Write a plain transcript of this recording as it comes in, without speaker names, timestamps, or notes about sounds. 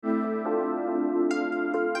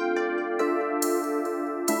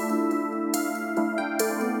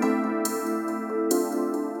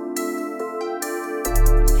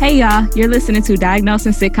Hey y'all, you're listening to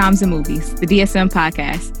Diagnosing Sitcoms and Movies, the DSM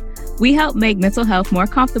podcast. We help make mental health more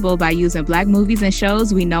comfortable by using Black movies and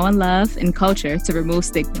shows we know and love and culture to remove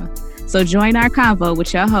stigma. So join our convo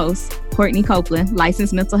with your host, Courtney Copeland,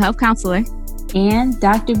 licensed mental health counselor, and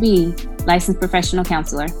Dr. B, licensed professional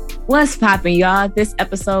counselor. What's poppin', y'all? This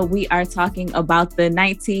episode, we are talking about the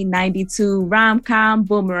 1992 rom-com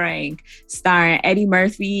Boomerang, starring Eddie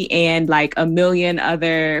Murphy and like a million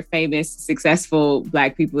other famous, successful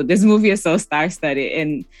Black people. This movie is so star-studded,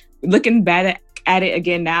 and looking back at it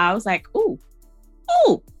again now, I was like, ooh.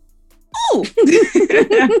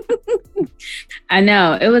 I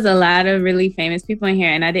know. It was a lot of really famous people in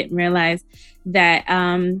here, and I didn't realize that...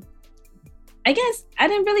 I guess I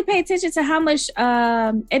didn't really pay attention to how much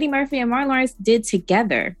Eddie Murphy and Martin Lawrence did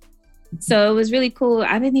together. So it was really cool.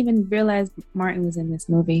 I didn't even realize Martin was in this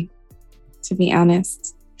movie, to be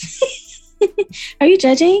honest. Are you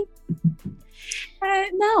judging?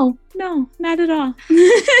 No, not at all.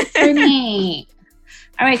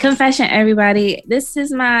 All right, confession, everybody. This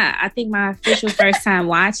is my official first time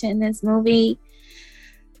watching this movie.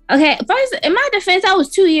 Okay, first, in my defense, I was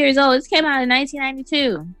 2 years old. This came out in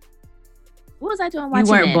 1992. What was I doing watching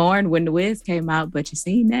You weren't it? born when The Wiz came out, but you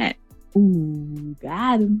seen that. Ooh,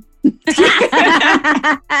 got him.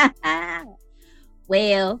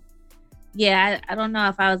 Well, yeah, I don't know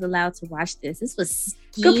if I was allowed to watch this. This was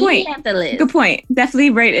good point. Good point.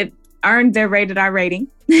 Definitely earned their rated R rating.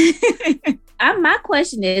 My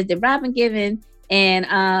question is, did Robin Gibbons and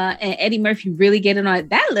Eddie Murphy really get it on?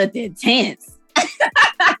 That looked intense.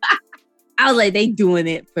 I was like, they doing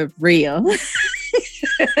it for real.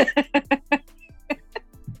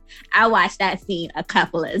 I watched that scene a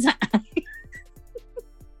couple of times.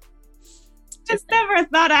 Just never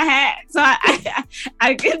thought I had. So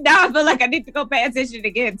I now I feel like I need to go pay attention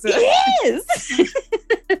again. So. Yes.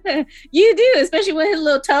 You do, especially with his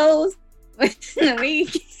little toes. I was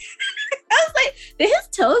like, did his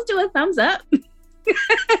toes do a thumbs up?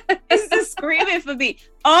 It's just screaming for me.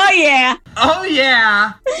 Oh yeah. Oh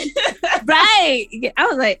yeah. Right. I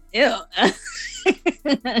was like, ew.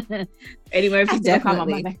 Eddie Murphy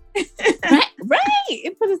definitely. Right.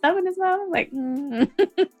 It put his thumb in his mouth. Like,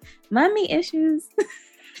 mommy issues.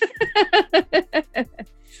 But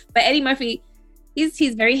Eddie Murphy,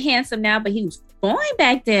 he's very handsome now, but he was fine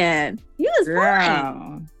back then. He was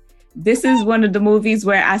fine. This is one of the movies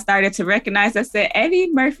where I started to recognize, I said, Eddie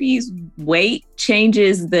Murphy's weight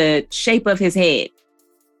changes the shape of his head.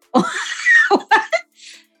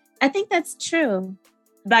 I think that's true.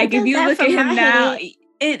 Like, if you look at him now,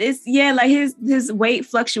 it is, like his weight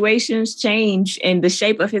fluctuations change and the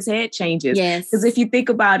shape of his head changes. Yes. Because if you think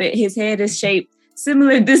about it, his head is shaped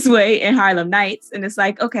similar this way in Harlem Nights. And it's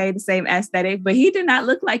like, okay, the same aesthetic, but he did not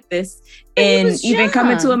look like this in even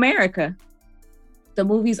Coming to America. The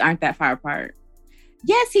movies aren't that far apart.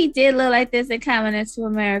 Yes, he did look like this in Coming into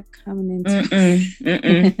America.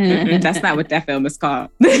 That's not what that film is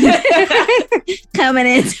called. Coming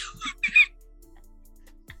into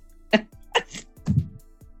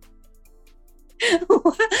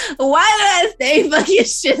Why did I say fucking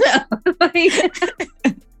shit up?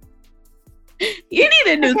 You need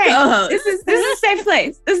a new co-host. This is a safe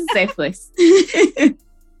place. This is a safe place.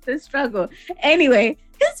 The struggle. Anyway,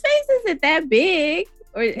 his face isn't that big.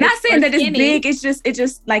 Or not saying that it's big. It's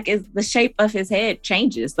just like the shape of his head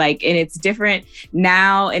changes. Like, and it's different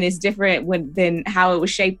now, and it's different than how it was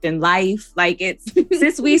shaped in life. Like, it's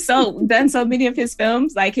since we done so many of his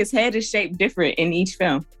films, like his head is shaped different in each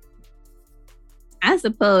film. I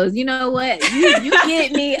suppose. You know what? You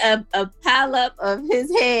get me a pile up of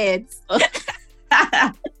his heads from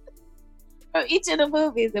each of the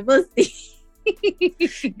movies, and we'll see.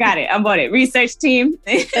 Got it. I'm on it. Research team.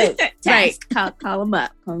 Right. Call him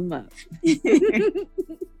up.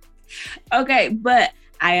 Okay, but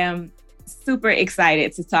I am super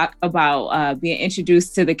excited to talk about being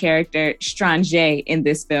introduced to the character Strange in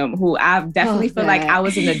this film, who I definitely feel like I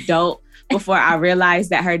was an adult before I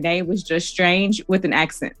realized that her name was just Strange with an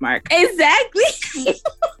accent mark. Exactly.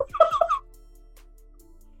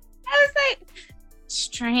 I was like,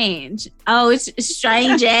 Strange. Oh, it's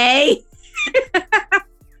Strange. Strange.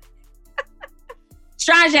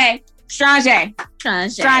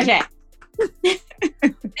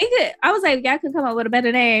 I was like, y'all could come up with a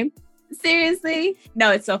better name. Seriously?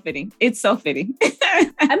 No, it's so fitting.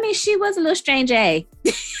 I mean, she was a little strange.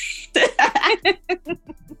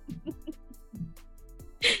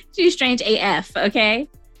 She's strange AF, okay?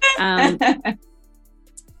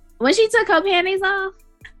 When she took her panties off,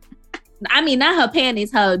 I mean, not her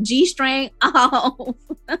panties, her G-string off,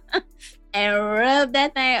 and rubbed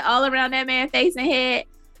that thing all around that man's face and head,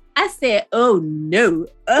 I said, oh no.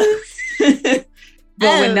 But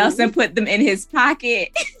when Nelson put them in his pocket,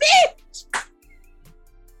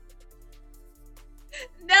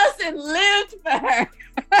 Nelson lived for her.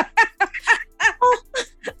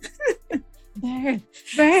 Bird.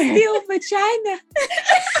 Steel vagina.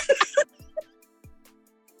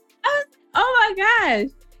 Oh my gosh.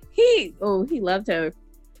 He loved her.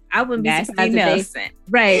 I wouldn't be surprised Nelson.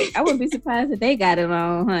 I wouldn't be surprised if they got it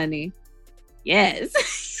on, honey. Yes.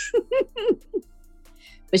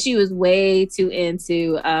 But she was way too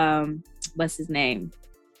into what's his name?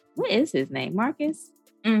 What is his name? Marcus?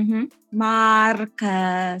 Mm-hmm.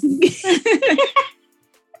 Marcus.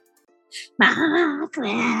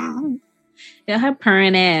 Marcus. Yeah, her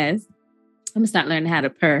purring ass. I'm gonna start learning how to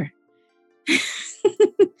purr. So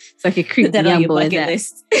I can creep that the on young your boys bucket out.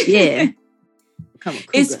 list. Yeah.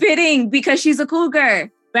 It's fitting because she's a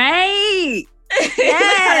cougar. Right. Yes.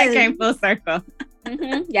 That came full circle.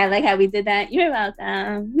 Mm-hmm. Yeah, I like how we did that. You're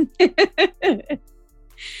welcome.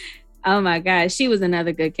 Oh my gosh. She was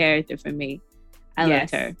another good character for me. I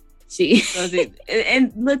loved her.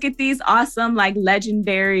 And look at these awesome, like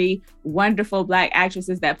legendary, wonderful Black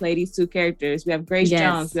actresses that play these two characters. We have Grace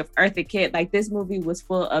Jones, we have Eartha Kitt. Like, this movie was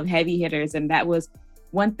full of heavy hitters, and that was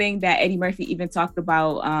one thing that Eddie Murphy even talked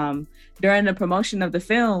about during the promotion of the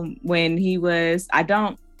film when he was. I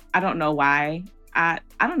don't know why. I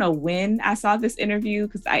don't know when I saw this interview,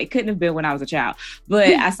 because it couldn't have been when I was a child, but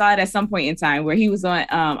I saw it at some point in time where he was on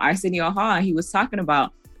Arsenio Hall, and he was talking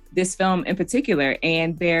about this film in particular,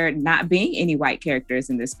 and there not being any white characters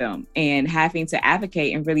in this film, and having to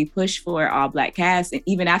advocate and really push for all Black cast. And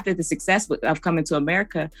even after the success of Coming to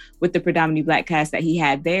America with the predominantly Black cast that he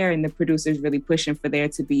had there, and the producers really pushing for there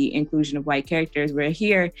to be inclusion of white characters, where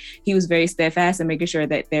here he was very steadfast in making sure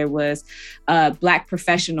that there was Black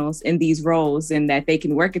professionals in these roles, and that they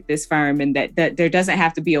can work at this firm, and that there doesn't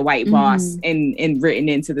have to be a white boss in written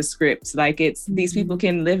into the scripts. Like, it's these people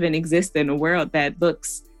can live and exist in a world that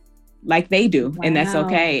looks like they do. Wow. And that's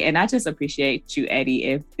okay. And I just appreciate you,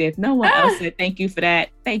 Eddie. If no one else said thank you for that,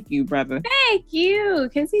 thank you, brother. Thank you.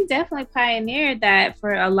 Because he definitely pioneered that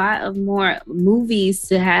for a lot of more movies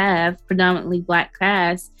to have predominantly Black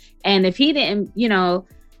cast. And if he didn't,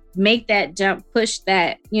 make that jump, push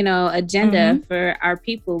that, agenda for our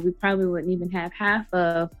people, we probably wouldn't even have half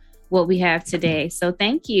of what we have today. So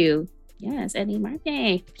thank you. Yes, Eddie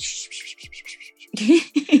Murphy.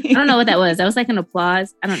 I don't know what that was. That was like an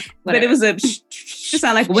applause. I don't know. Whatever. But it was just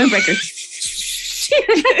sound like a windbreaker.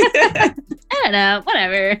 I don't know.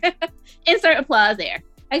 Whatever. Insert applause there.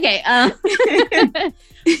 Okay. But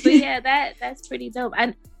yeah, that's pretty dope.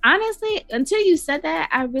 And honestly, until you said that,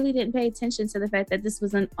 I really didn't pay attention to the fact that this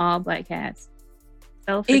was an all Black cast.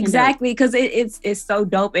 So exactly, because it's so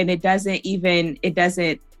dope, and it doesn't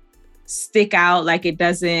stick out. Like, it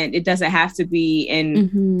doesn't have to be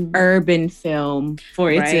an urban film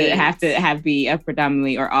for it to have be a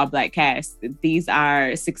predominantly or all Black cast. These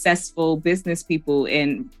are successful business people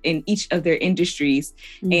in each of their industries,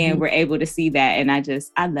 and we're able to see that. And I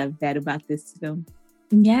love that about this film.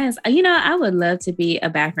 Yes, I would love to be a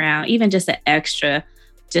background, even just an extra,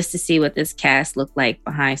 just to see what this cast looked like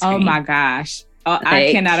behind screen. Oh my gosh. I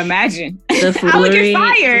cannot imagine. The foolery, I would get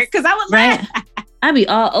fired because I would laugh. I'd be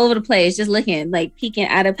all over the place, just looking, like peeking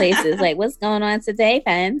out of places, like, what's going on today,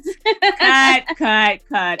 fans? Cut.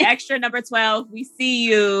 Extra number 12, we see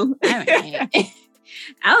you. I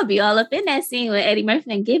would be all up in that scene with Eddie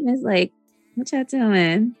Murphy and Gibbons, like, what y'all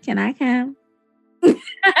doing? Can I come? I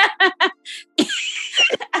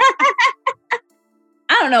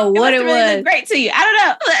don't know what it was. Great to you. I don't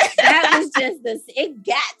know. That was just it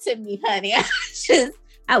got to me, honey.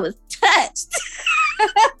 I was touched.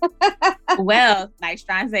 Well, like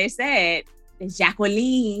Strange said,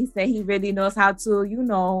 Jacqueline said he really knows how to,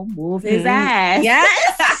 move his ass.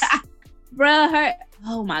 Yes. Bruh,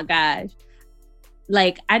 oh my gosh.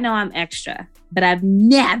 Like, I know I'm extra, but I've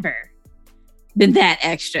never been that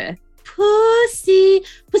extra. Pussy.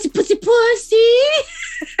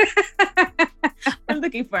 I'm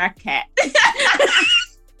looking for a cat.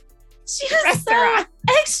 She was so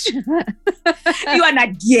extra. You are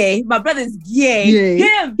not gay. My brother's gay.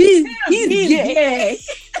 Him. He's gay.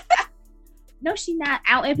 No, she's not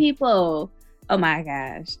outing people. Oh my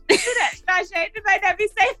gosh. It might not be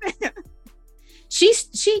safe for him.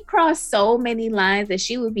 She crossed so many lines that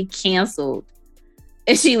she would be canceled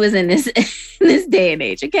if she was in this day and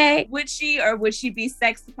age. Okay, would she be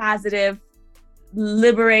sex positive,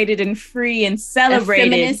 liberated and free and celebrated? A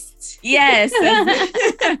feminist? Yes.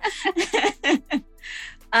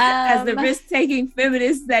 As the risk-taking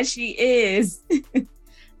feminist that she is.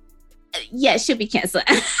 Yeah, she'll be canceled.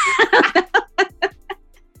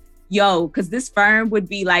 Yo, because this firm would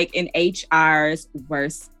be like in HR's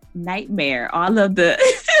worst nightmare. All of the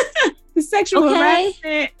the sexual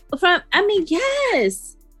harassment.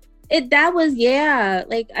 Yes. And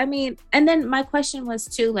then my question was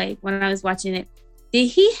too, like, when I was watching it, did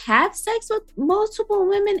he have sex with multiple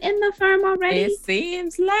women in the firm already? It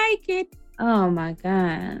seems like it. Oh my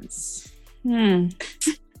God. You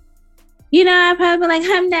know, I'd probably be like,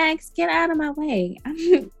 I'm next. Get out of my way.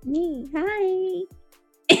 I'm me. Hi.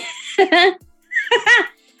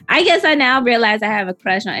 I guess I now realize I have a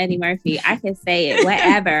crush on Eddie Murphy. I can say it.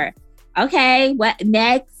 Whatever. Okay. What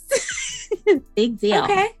next? Big deal.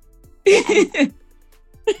 Okay.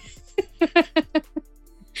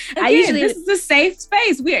 Again, this is a safe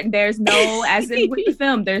space. There's no, as in with the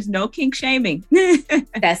film, there's no kink shaming.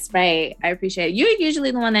 That's right. I appreciate it. You're usually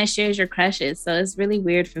the one that shares your crushes, so it's really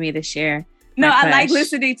weird for me to share. No, I like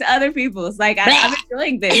listening to other people's. Like, I'm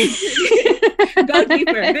enjoying this. Go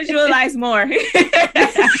deeper. Visualize more.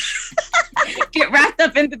 Get wrapped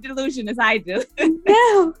up in the delusion as I do.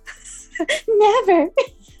 No, never.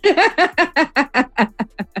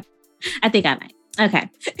 I think I might. Okay.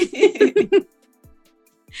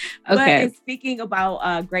 Okay. But speaking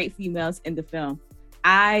about great females in the film,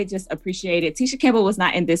 I just appreciated Tisha Campbell was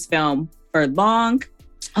not in this film for long.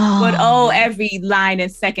 But every line and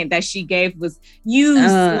second that she gave was, you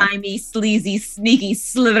slimy, sleazy, sneaky,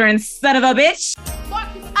 slithering son of a bitch.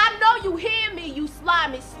 Marcus, I know you hear me, you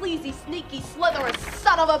slimy, sleazy, sneaky, slithering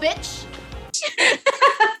son of a bitch.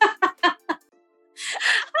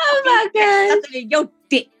 Oh my God. Something in your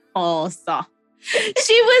dick also.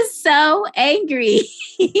 She was so angry.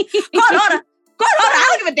 Court order. I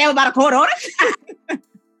don't give a damn about a court order.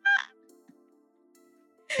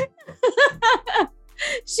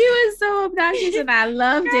 She was so obnoxious and I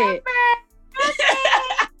loved it.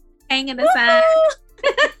 Hanging the sign.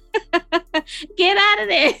 Get out of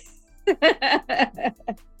there.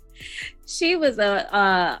 She was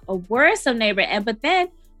a worrisome neighbor. But then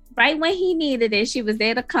right when he needed it, she was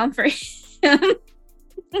there to comfort him.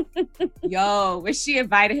 Yo, when she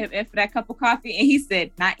invited him in for that cup of coffee and he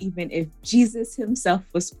said, not even if Jesus himself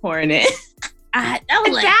was pouring it. I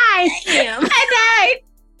died. I died.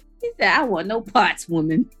 He said, I want no parts,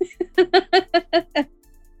 woman.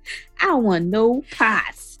 I want no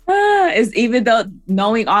parts. Even though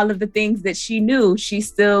knowing all of the things that she knew, she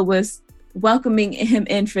still was welcoming him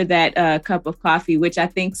in for that cup of coffee, which I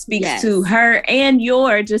think speaks to her and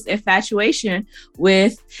your just infatuation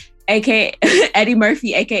with Eddie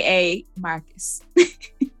Murphy, aka Marcus. The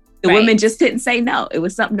women just didn't say no. It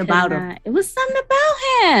was something about him. It was something about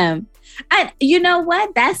him. You know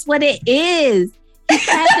what? That's what it is. He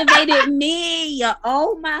captivated me.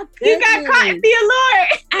 Oh my goodness. You got caught in the allure.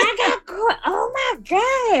 I got caught. Oh my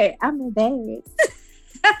God. I'm embarrassed.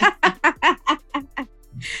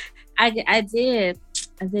 I did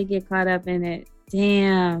get caught up in it.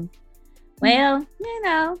 Damn. Well, you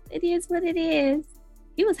know, it is what it is.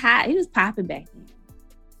 He was hot. He was popping back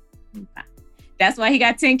then. That's why he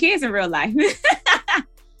got 10 kids in real life.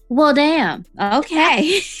 Well, damn.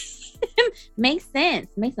 Okay. Makes sense.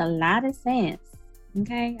 Makes a lot of sense.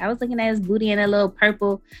 Okay. I was looking at his booty in a little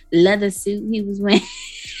purple leather suit he was wearing.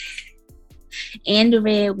 And the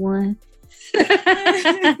red one.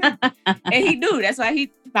 And he knew. That's why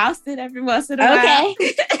he bounced it every once in a while.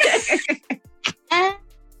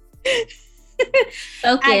 Okay.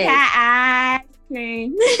 I got ice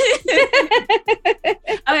cream.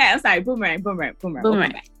 Okay, I'm sorry. Boomerang.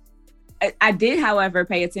 I did, however,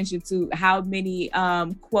 pay attention to how many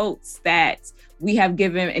quotes that we have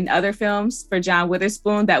given in other films for John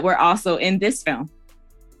Witherspoon that were also in this film.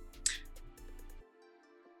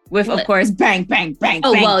 With, of course, bang, bang, bang,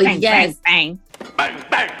 bang, bang, yes. bang, bang. Bang,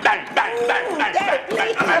 bang, bang, bang, bang, bang, bang,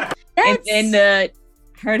 bang, bang. And then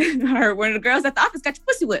her one of the girls at the office got your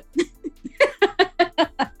pussy whipped. You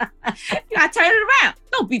gotta turn it around.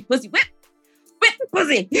 Don't be pussy whipped. Whip the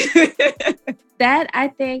pussy. That I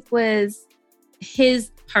think was his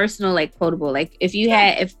personal quotable.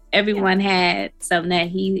 If everyone had something that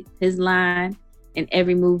his line in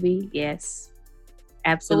every movie, yes.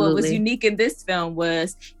 Absolutely. So what was unique in this film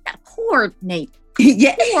was coordinate.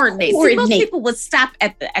 Coordinate. See, most people would stop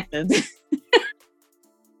at the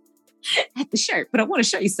at the shirt, but I want to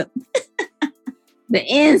show you something. The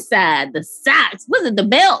inside, the socks. Was it the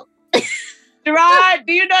belt? Gerard,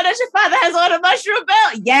 do you know that your father has on a mushroom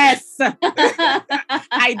belt? Yes,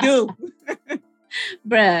 I do.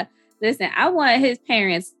 Bruh, listen, I want his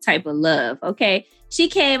parents' type of love, okay? She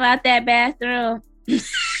came out that bathroom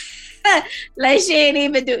like she ain't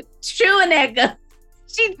even chewing that gum.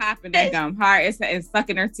 She popping that gum hard and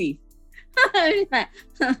sucking her teeth. She's like,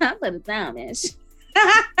 I put it down, man.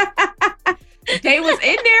 They was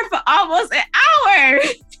in there for almost an hour.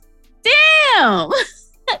 Damn.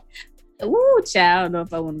 Ooh, child, I don't know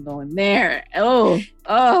if I want to go in there. Oh.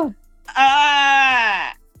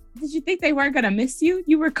 Did you think they weren't gonna miss you?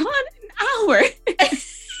 You were gone an hour.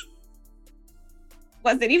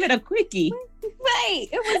 Wasn't even a quickie. Right.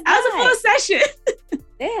 It was That was a full session.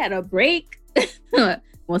 They had a break.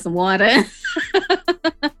 Want some water?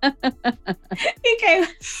 He came.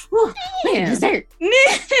 Damn. Dessert.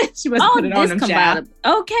 She must put it on him, child.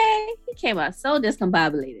 Okay. He came out so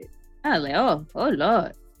discombobulated. I was like, oh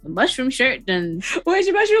Lord. The mushroom shirt done. Where's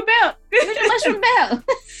your mushroom belt? Where's your mushroom belt?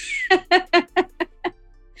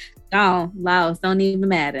 Gone. Lost. Don't even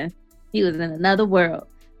matter. He was in another world.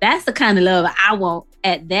 That's the kind of love I want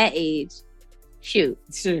at that age. Shoot.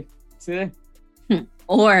 Sure.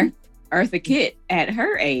 Or Eartha Kitt at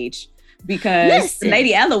her age. Because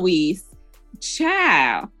Lady Eloise,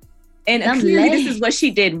 child. And clearly this is what she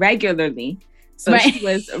did regularly. So she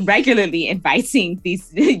was regularly inviting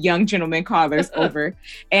these young gentlemen callers over,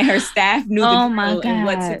 and her staff knew the drill and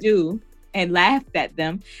what to do and laughed at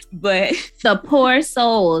them. But the poor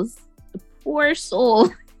souls, they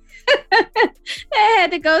had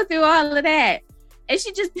to go through all of that. And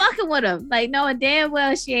she just fucking with them, like knowing damn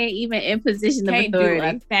well she ain't even in position of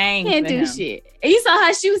authority. Can't do shit. And you saw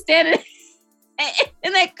how she was standing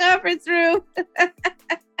in that conference room.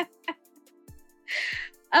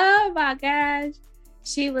 Oh my gosh.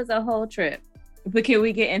 She was a whole trip. But can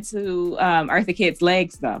we get into Eartha Kitt's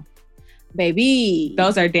legs though? Baby.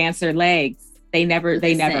 Those are dancer legs. They never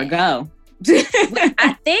go.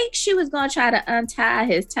 I think she was gonna try to untie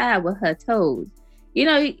his tie with her toes. You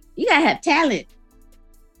know, you gotta have talent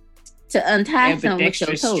to untie something with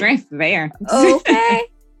your toes. Strength there. Okay.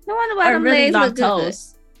 No wonder why them really legs long look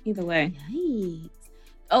toes. Good. Either way. Yikes.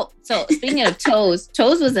 Oh, so speaking of toes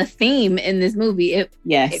was a theme in this movie.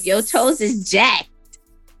 If your toes is jacked,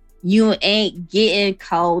 you ain't getting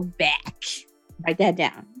called back. Write that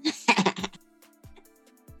down.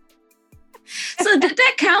 So did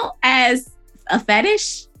that count as a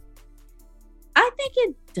fetish? I think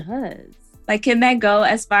it does. Like, can that go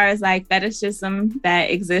as far as like fetishism that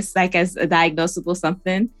exists like as a diagnosable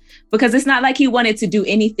something? Because it's not like he wanted to do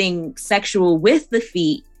anything sexual with the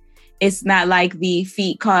feet. It's not like the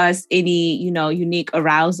feet caused any, unique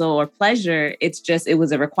arousal or pleasure. It's just, it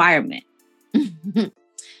was a requirement.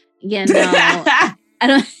 Yeah, no, I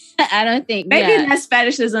don't think. Maybe that's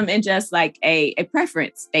fetishism in just like a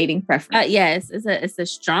preference, dating preference. Yes, it's a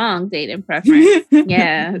strong dating preference.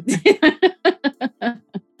 Yeah.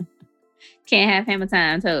 Can't have hammer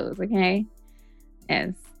time toes, okay?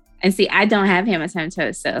 Yes. And see, I don't have hammer time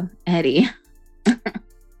toes, so Eddie.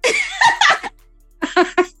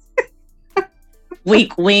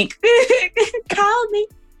 Wink, wink. Call me.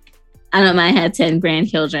 I don't mind have 10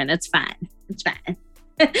 grandchildren. It's fine. It's fine.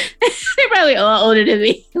 They're probably all older than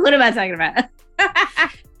me. What am I talking about?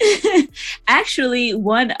 Actually,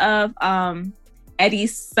 one of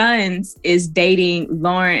Eddie's sons is dating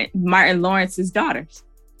Martin Lawrence's daughters.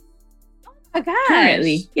 Oh my gosh.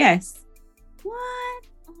 Currently, yes. What?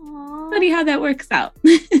 Aww. Funny how that works out.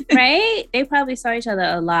 Right? They probably saw each other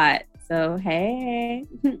a lot. So, hey.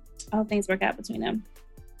 All things work out between them.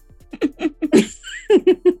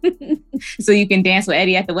 So you can dance with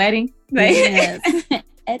Eddie at the wedding? Yes.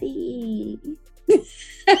 Eddie.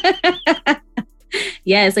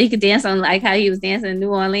 Yeah, so you could dance on like how he was dancing in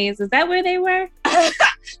New Orleans. Is that where they were?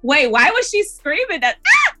 Wait, why was she screaming that?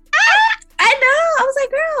 I know. I was like,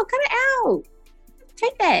 girl, cut it out.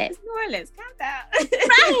 Take that. It's New Orleans. Calm down.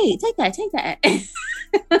 Right. Take that.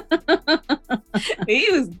 He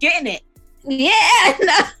was getting it. Yeah.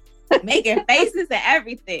 No. Making faces and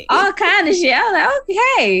everything. All kind of shit. I was like,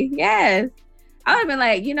 okay, yes. I would have been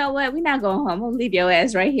like, you know what? We're not going home. I'm going to leave your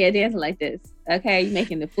ass right here dancing like this. Okay? You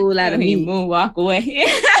making the fool out of me. Moonwalk away.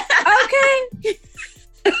 Okay.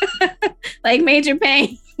 Like Major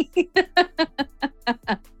Pain.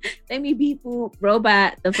 Let me beat fool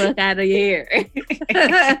robot the fuck out of your ear.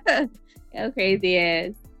 Go crazy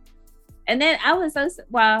ass. And then I was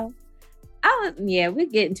we'll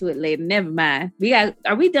get into it later. Never mind.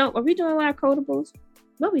 Are we doing our quotables?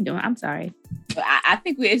 What are we doing? I'm sorry. I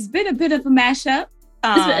think it's been a bit of a mashup.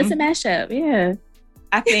 It's a mashup, yeah.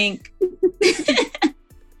 I think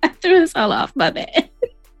I threw this all off. My bad.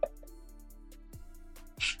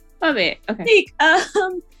 Okay.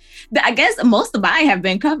 I guess most of mine have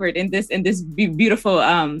been covered in this beautiful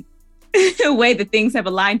way that things have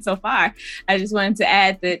aligned so far. I just wanted to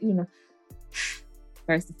add that,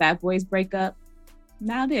 first the Fat Boys break up.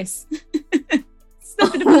 Now this.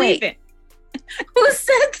 Something to believe in. Who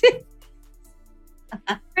said this?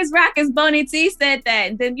 Chris Rock as Boney T said that.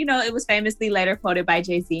 And then, it was famously later quoted by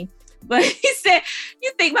Jay-Z. But he said,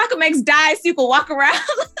 you think Malcolm X died so you could walk around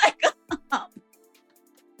like a hump?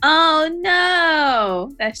 Oh,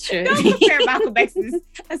 no. That's true. Don't compare Malcolm X's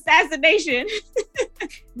assassination.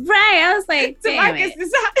 Right. I was like, to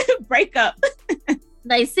Marcus's breakup.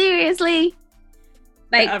 Like, seriously?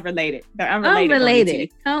 Like, They're unrelated. Unrelated.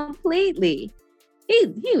 Completely.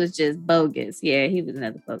 He was just bogus. Yeah, he was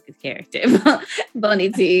another bogus character. Boney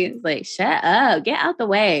T is like, shut up. Get out the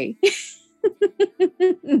way.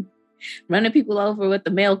 Running people over with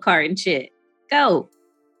the mail cart and shit. Go.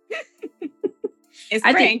 It's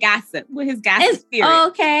spreading gossip with his gossip spirit.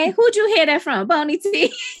 Okay. Who'd you hear that from? Boney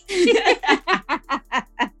T.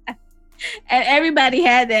 And everybody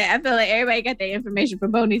had that. I feel like everybody got their information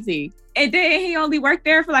from Boney T. And then he only worked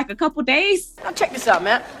there for like a couple days. Now check this out,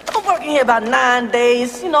 man. I'm working here about 9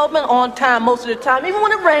 days. Been on time most of the time, even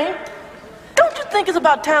when it rained. Don't you think it's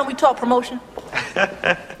about time we talk promotion?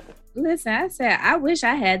 Listen, I said, I wish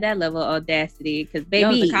I had that level of audacity because,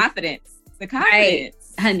 baby. The confidence. Right.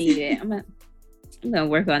 I need it. I'm going to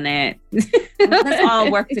work on that. Let's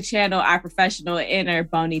all work to channel our professional inner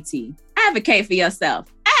Boney T. Advocate for yourself.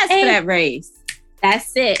 Ask for that raise.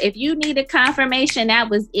 That's it. If you need a confirmation, that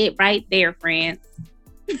was it right there, friends.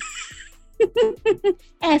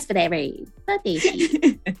 Ask for that raise. But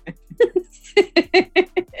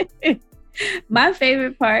my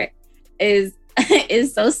favorite part is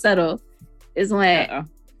so subtle. Is when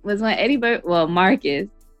Eddie Marcus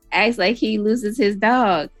acts like he loses his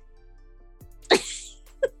dog.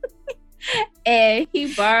 And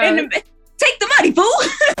he borrows. Take the money, fool.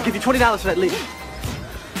 I'll give you $20 for that lead.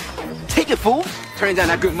 Take it, fool. Turn down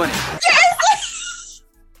that good money. Yes!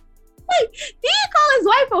 Wait, did he call his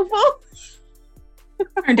wife a fool?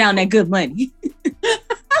 Turn down that good money.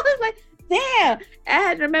 I was like, damn. I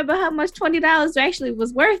had to remember how much $20 actually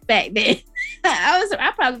was worth back then.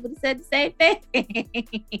 I probably would have said the same thing.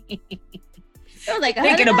 It was like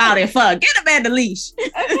thinking about it, fuck. Get him at the leash.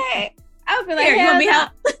 Okay. I would be like, here, you want me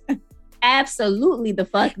help? Absolutely the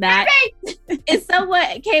fuck not. If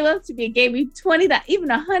someone came up to me and gave me $20, even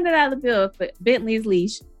 $100 bill for Bentley's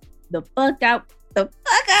leash, the fuck out of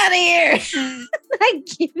here. Like,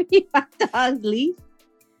 give me my dog's leash.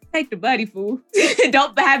 Take the money, fool.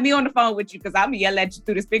 Don't have me on the phone with you because I'm going to yell at you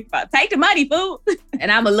through the speakerphone. Take the money, fool.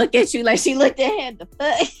 And I'm going to look at you like she looked at him. The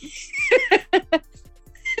fuck?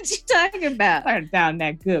 What you talking about? Turn down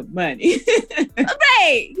that good money.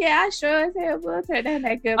 Right. Yeah, I sure as hell will turn down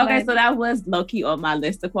that good money. Okay, so that was low-key on my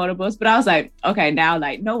list of quotables, but I was like, okay, now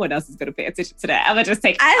like no one else is gonna pay attention to that. I'm gonna just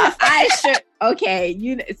take I sure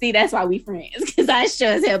okay, see that's why we friends, because I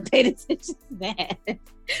sure as hell paid attention to that.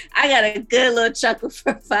 I got a good little chuckle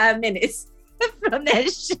for 5 minutes from that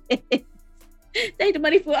shit. Take the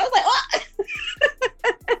money for I was like, what?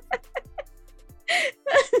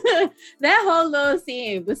 That whole little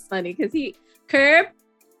scene was funny because he Curbster.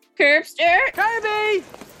 Kirby!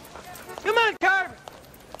 Come on, Kirby!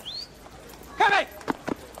 Kirby!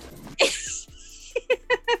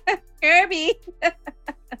 Kirby.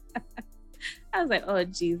 I was like, oh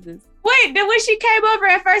Jesus. Wait, then when she came over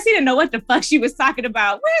at first, he didn't know what the fuck she was talking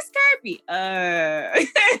about. Where's Kirby?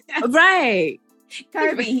 Right.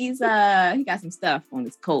 Kirby, he got some stuff on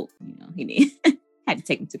his coat. He had to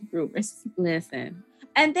take him to the groomers. Listen.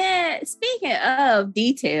 And then speaking of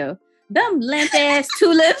detail, them limp ass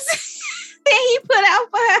tulips that he put out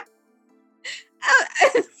for her.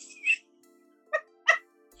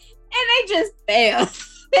 And they just failed.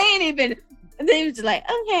 They was just like,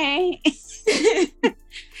 okay.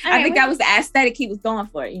 I think that was the aesthetic he was going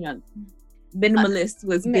for. Minimalist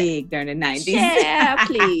was big during the 90s. Yeah,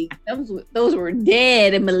 please. Those were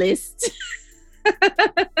dead minimalist.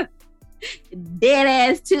 Dead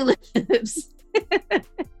ass tulips.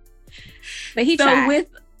 But he tried.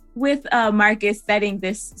 with Marcus setting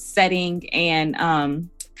this setting and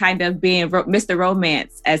kind of being Mr.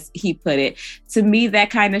 Romance, as he put it, to me that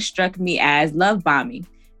kind of struck me as love bombing.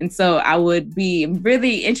 And so I would be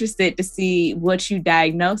really interested to see what you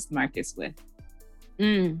diagnosed Marcus with.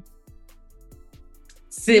 With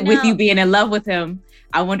you being in love with him,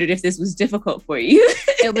 I wondered if this was difficult for you.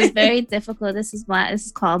 It was very difficult. This is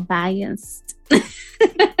called biased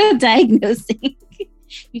diagnosing.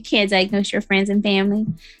 You can't diagnose your friends and family,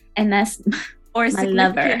 and that's or my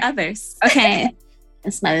lover. Others. Okay,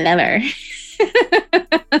 that's my lover.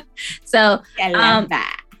 So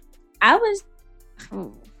I was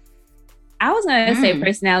gonna say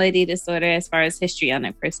personality disorder as far as history on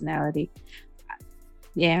that personality.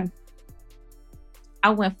 Yeah, I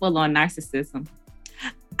went full on narcissism.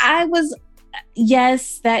 I was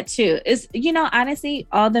Yes, that too. Is honestly,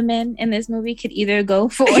 all the men in this movie could either go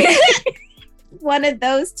for one of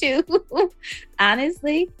those two.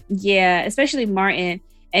 Honestly, yeah, especially Martin,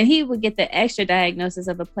 and he would get the extra diagnosis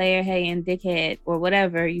of a player hating dickhead or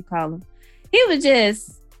whatever you call him.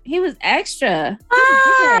 He was extra.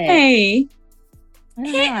 Hey,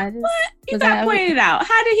 You got pointed out.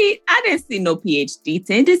 How did he? I didn't see no PhD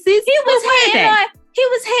tendencies. He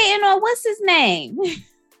was hating on what's his name?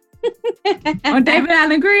 On David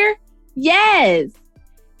Alan Grier? Yes.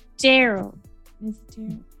 Gerald.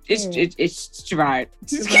 It's Gerard.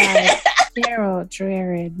 Gerard.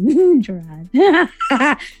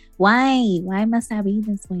 Why must I be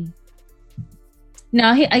this way? No,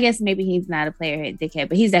 I guess maybe he's not a player hate dickhead,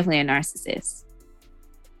 but he's definitely a narcissist.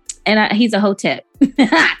 And he's a hotep.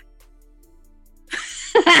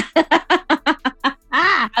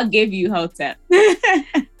 I'll give you hotep.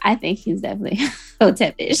 I think he's definitely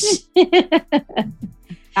hotep-ish.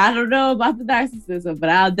 I don't know about the narcissism, but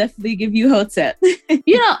I'll definitely give you hotep.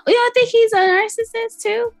 You don't think he's a narcissist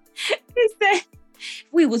too? He said, if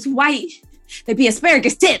we was white, there'd be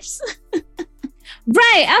asparagus tips.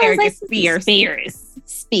 Right. I was like,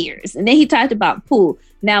 Spears. And then he talked about pool.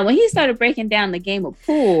 Now, when he started breaking down the game of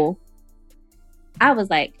pool, I was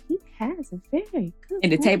like, he has a very good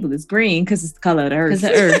And the point. table is green because it's the color of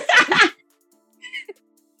the earth.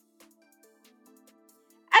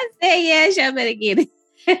 I said, yes, y'all better get it.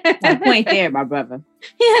 A point there, my brother.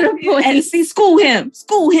 He had a point. And see, school him.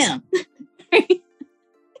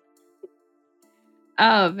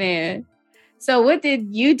 Oh, man. So what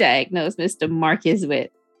did you diagnose Mr. Marcus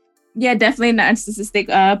with? Yeah, definitely narcissistic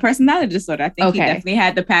personality disorder. I think he definitely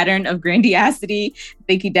had the pattern of grandiosity. I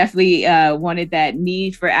think he definitely wanted that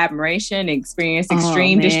need for admiration, experienced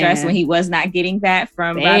extreme distress when he was not getting that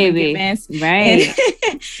from Robin Givens. Right.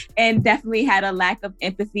 And definitely had a lack of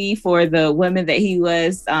empathy for the women that he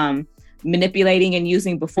was manipulating and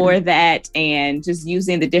using before that, and just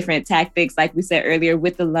using the different tactics, like we said earlier,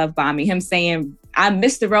 with the love bombing. Him saying, I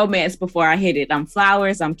missed the romance before I hit it. I'm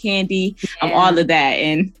flowers, I'm candy, I'm all of that.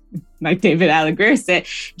 And like David Alan Grier said,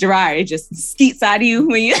 Gerard, it just skeets out of you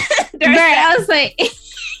when you... I was like,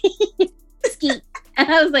 skeet.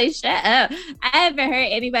 I was like, shut up. I haven't heard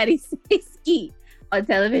anybody say skeet on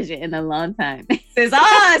television in a long time. Says,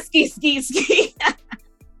 skeet.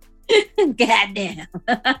 Goddamn.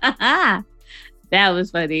 That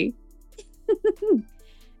was funny.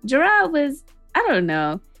 Gerard was, I don't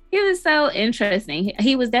know. He was so interesting.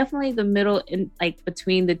 He was definitely the middle in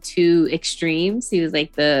between the two extremes. He was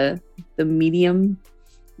like the medium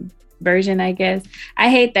version, I guess. I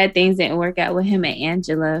hate that things didn't work out with him and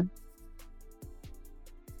Angela.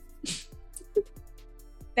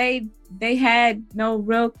 They had no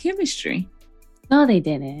real chemistry. No, they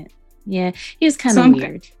didn't. Yeah, he was kind of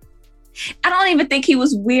weird. I don't even think he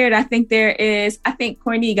was weird. I think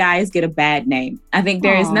corny guys get a bad name. I think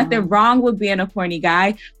there is nothing wrong with being a corny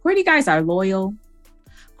guy. Corny guys are loyal.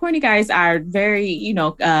 Corny guys are very,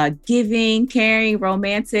 giving, caring,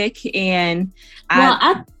 romantic. And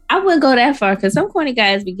I wouldn't go that far, because some corny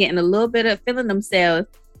guys be getting a little bit of feeling themselves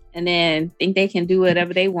and then think they can do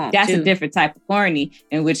whatever they want. That's a different type of corny,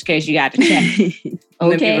 in which case you got to check.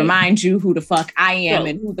 Let me remind you who the fuck I am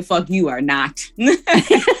and who the fuck you are not.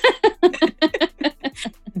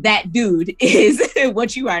 That dude is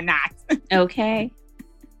what you are not. Okay.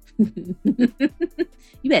 You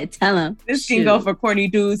better tell him. This can go for corny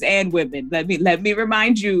dudes and women. Let me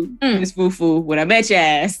remind you, Miss Fufu, when I met your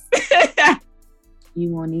ass. You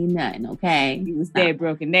won't need nothing, okay? You was dead,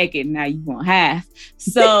 broken, naked. Now you want half.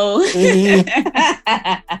 So. Wait,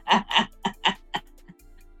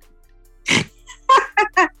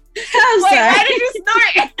 why did you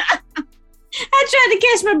snort? I tried to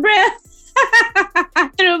catch my breath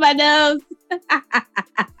through my nose.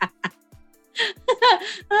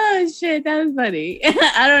 Oh shit, that was funny.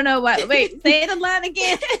 I don't know why. Wait, say the line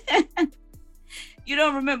again. You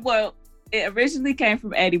don't remember? Well, it originally came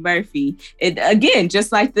from Eddie Murphy. It again,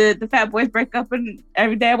 just like the Fat Boys break up and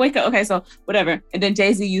every day I wake up. Okay, so whatever. And then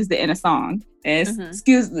Jay-Z used it in a song. And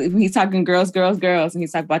excuse me, when he's talking girls, and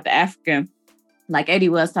he's talking about the African, like Eddie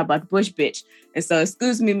was talking about the Bush bitch. And so,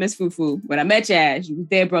 excuse me, Miss Fufu, when I met your ass, you was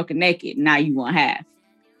dead, broken, naked. Now you want half.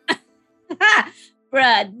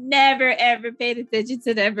 Bruh, never ever paid attention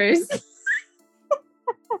to that verse.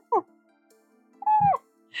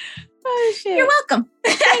 Oh shit! You're welcome.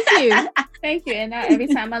 Thank you. And now every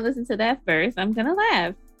time I listen to that verse, I'm gonna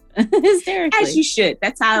laugh hysterically. As you should.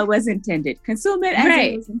 That's how it was intended. Consume it as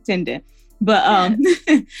it was intended. But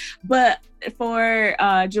but for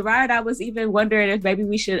Gerard, I was even wondering if maybe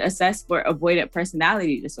we should assess for avoidant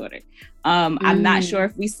personality disorder. I'm not sure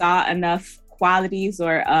if we saw enough qualities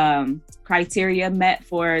or criteria met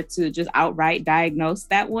to just outright diagnose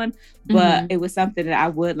that one, but it was something that I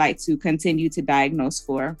would like to continue to diagnose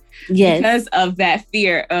for. Yes. Because of that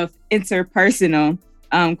fear of interpersonal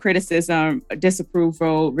criticism,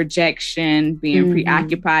 disapproval, rejection, being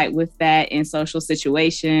preoccupied with that in social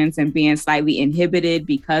situations and being slightly inhibited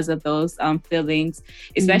because of those feelings,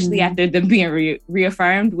 especially after them being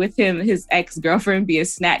reaffirmed with his ex-girlfriend being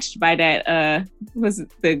snatched by that, was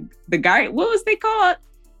the guard, what was they called?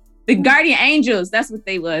 The Guardian Angels, that's what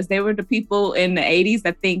they was. They were the people in the 80s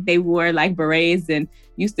that think they wore like berets and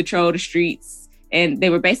used to troll the streets. And they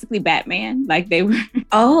were basically Batman. Like they were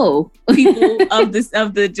people of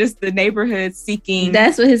the neighborhood seeking.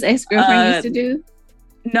 That's what his ex-girlfriend used to do?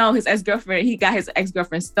 No, he got his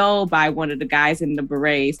ex-girlfriend stole by one of the guys in the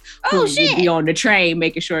berets who would be on the train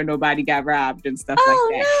making sure nobody got robbed and stuff like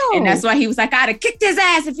that. No. And that's why he was like, I'd have kicked his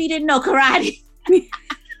ass if he didn't know karate.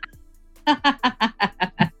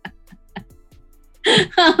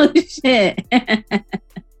 Oh, shit.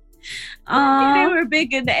 They were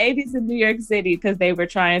big in the 80s in New York City because they were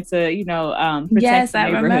trying to, protect yes, I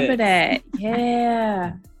remember that.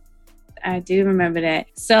 Yeah, I do remember that.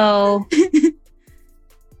 So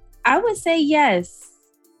I would say yes.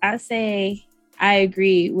 I say I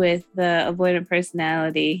agree with the avoidant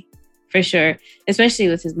personality for sure, especially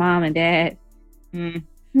with his mom and dad.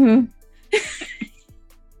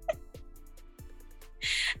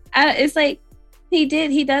 It's like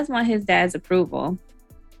he does want his dad's approval.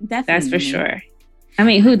 Definitely. That's for sure. I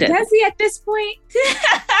mean, who does? Does he at this point?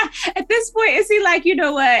 At this point, is he like, you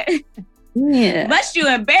know what? Yeah. Must you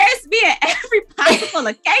embarrass me at every possible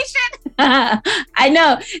occasion? I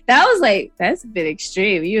know. That was like, that's a bit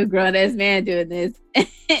extreme. You a grown-ass man doing this in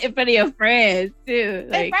front of your friends, too.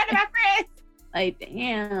 Like, in front of my friends. Like,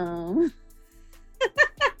 damn.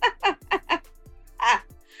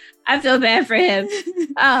 I feel bad for him.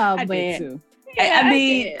 Oh, I man. did too. Yeah, I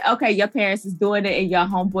mean, okay, your parents is doing it in your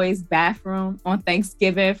homeboy's bathroom on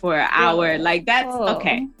Thanksgiving for an hour. Like, that's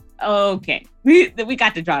okay. Okay. We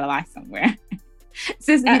got to draw the line somewhere. This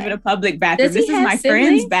isn't even a public bathroom. This is my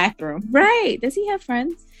friend's bathroom. Right. Does he have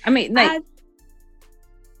friends? I mean, like...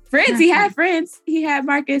 friends. He had friends. He had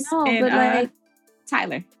Marcus and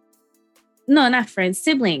Tyler. No, not friends.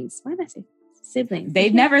 Siblings. Why did I say siblings? They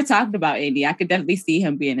never talked about Andy. I could definitely see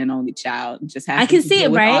him being an only child and just having I can see it,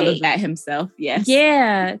 right? All of that himself. Yes.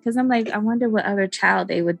 Yeah. Because I'm like, I wonder what other child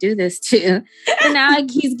they would do this to. So now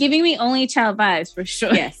he's giving me only child vibes for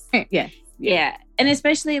sure. Yes. Yes. Yeah. And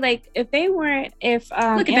especially like if they weren't, if look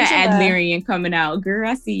at Angela, that Adlerian coming out, girl.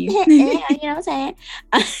 I see you. You know what I'm saying?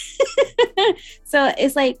 So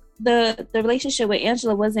it's like the relationship with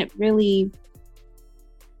Angela wasn't really.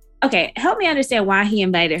 Okay, help me understand why he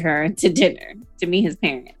invited her to dinner to meet his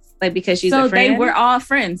parents. Like, because she's a friend? They were all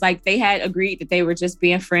friends. Like, they had agreed that they were just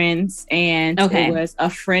being friends. And it was a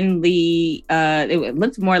friendly, it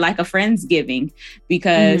looked more like a Friendsgiving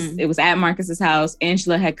because it was at Marcus's house.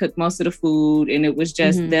 Angela had cooked most of the food and it was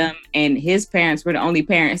just them. And his parents were the only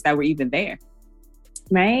parents that were even there.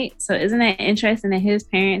 Right? So isn't that interesting that his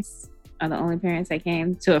parents are the only parents that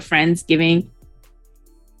came to a Friendsgiving?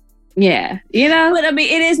 Yeah, but I mean,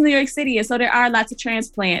 it is New York City, and so there are lots of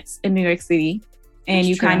transplants in New York City, and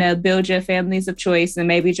you kind of build your families of choice. And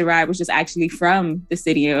maybe Gerard was just actually from the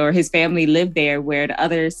city, or his family lived there, where the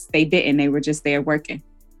others they didn't; they were just there working.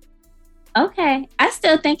 Okay, I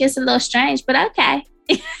still think it's a little strange, but okay.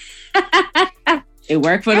 It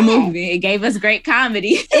worked for the movie. It gave us great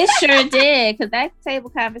comedy. It sure did, because that table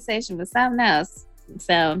conversation was something else.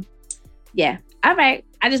 So, yeah. All right.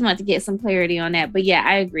 I just wanted to get some clarity on that. But yeah,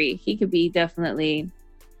 I agree. He could be definitely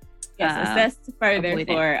assessed further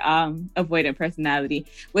for avoidant personality.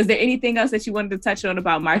 Was there anything else that you wanted to touch on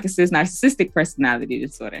about Marcus's narcissistic personality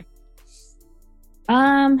disorder?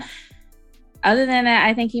 Other than that,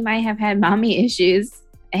 I think he might have had mommy issues.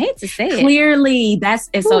 I hate to say it. Clearly,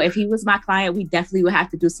 so if he was my client, we definitely would have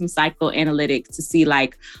to do some psychoanalytics to see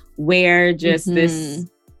like where just this,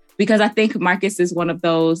 because I think Marcus is one of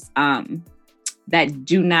those that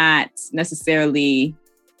do not necessarily,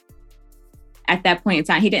 at that point in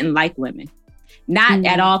time, he didn't like women. Not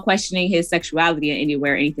at all questioning his sexuality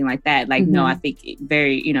anywhere or anything like that. Like, no, I think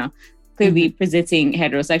very, clearly presenting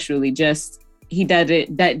heterosexually, just he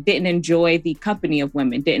didn't enjoy the company of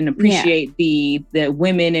women, didn't appreciate the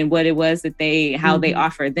women and what it was that how they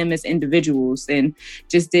offered them as individuals, and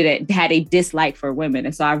just had a dislike for women.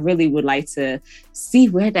 And so I really would like to see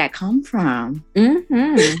where that come from.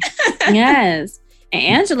 Yes. And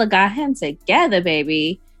Angela got him together,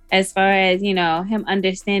 baby, as far as, him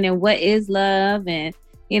understanding what is love and,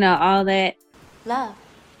 all that. Love.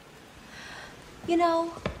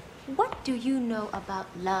 What do you know about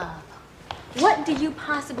love? What do you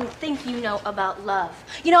possibly think you know about love?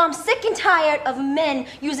 You know, I'm sick and tired of men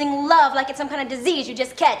using love like it's some kind of disease you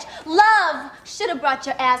just catch. Love should have brought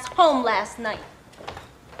your ass home last night.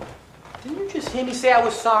 Didn't you just hear me say I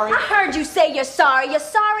was sorry? I heard you say you're sorry. You're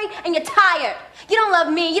sorry and you're tired. You don't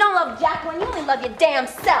love me. You don't love Jacqueline. You only love your damn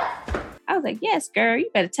self. I was like, yes, girl, you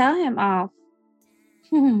better tell him off.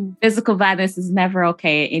 Physical violence is never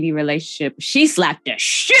okay in any relationship. She slapped the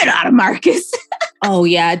shit out of Marcus. Oh,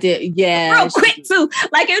 yeah, I did. Yeah. Real quick, too.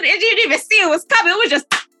 Like, you didn't even see it was coming. It was just...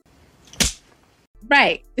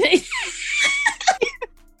 Right.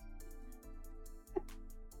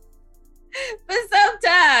 But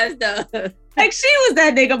sometimes, though. Like, she was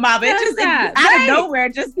that nigga mama. It just out right. of nowhere.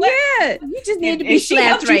 Just went. Yeah. You just need to be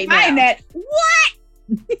slapped right now. That. What?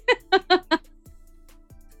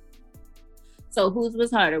 So whose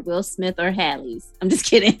was harder, Will Smith or Hallie's? I'm just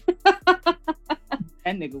kidding. That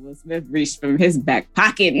nigga Will Smith reached from his back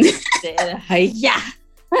pocket. Yeah.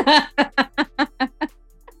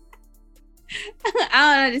 I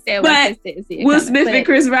don't understand why Will Smith and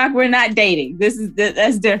Chris Rock were not dating. That's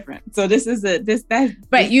different. So this is that's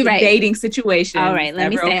right. You're right. Dating situation. All right,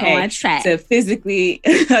 let me stay on track. To physically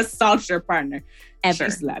assault your partner. Ever.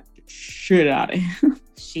 She slapped the shit out of him.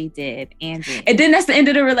 She did, Angie. And then that's the end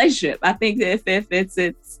of the relationship. I think if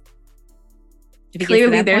it's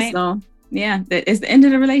clearly there's no, it's the end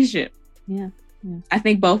of the relationship. Yeah. I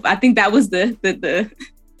think both. I think that was the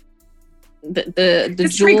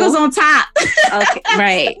sprinkles on top. Okay,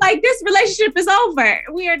 right. Like, this relationship is over.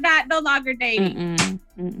 We are no longer dating.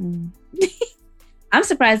 I'm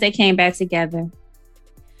surprised they came back together.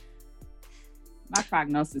 My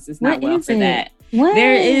prognosis is not well for that. What?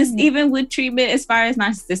 There is, even with treatment, as far as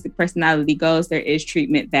narcissistic personality goes, there is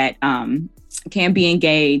treatment that can be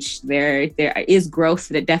engaged. There is growth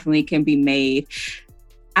that definitely can be made.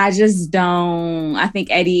 I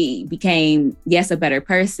think Eddie became, a better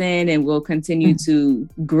person and will continue to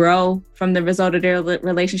grow from the result of their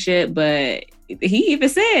relationship. But he even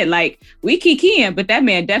said, like, we kikiing, but that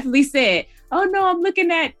man definitely said, oh no, I'm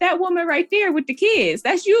looking at that woman right there with the kids.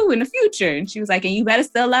 That's you in the future. And she was like, and you better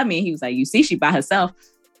still love me. And he was like, you see, she by herself.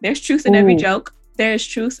 There's truth in every joke. There's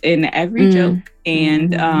truth in every joke.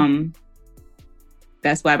 And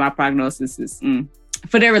that's why my prognosis is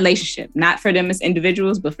for their relationship, not for them as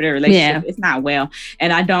individuals, but for their relationship. It's not well.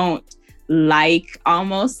 And I don't like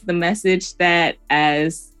almost the message that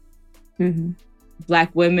as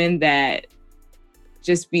Black women that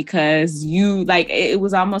just because you, like, it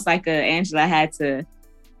was almost like Angela had to,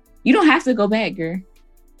 you don't have to go back, girl.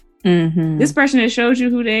 This person that showed you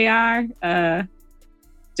who they are,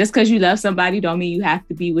 just because you love somebody don't mean you have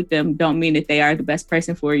to be with them, don't mean that they are the best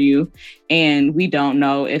person for you. And we don't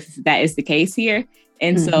know if that is the case here.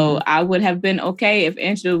 And so I would have been okay if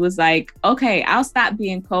Angela was like, okay, I'll stop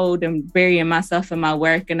being cold and burying myself in my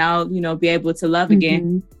work and I'll, be able to love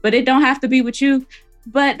again. But it don't have to be with you.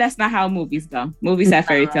 But that's not how movies go. Movies have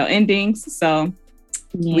fairy tale endings. So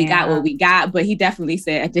we got what we got. But he definitely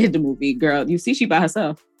said at the end of the movie, girl, you see, she by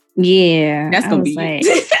herself. Yeah. That's going to be like,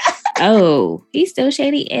 oh, he's still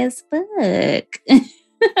shady as fuck.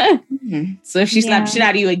 So if she slapped the shit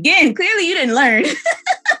out of you again, clearly you didn't learn.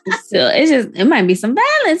 So it might be some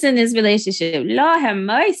balance in this relationship. Lord have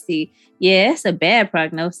mercy. Yeah, it's a bad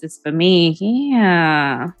prognosis for me.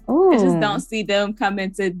 Yeah. Ooh. I just don't see them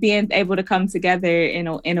coming to being able to come together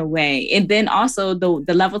in a way. And then also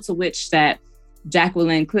the level to which that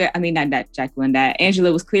that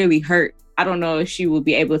Angela was clearly hurt. I don't know if she will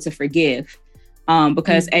be able to forgive.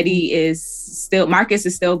 Because Marcus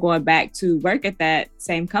is still going back to work at that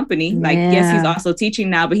same company. Like, yes, he's also teaching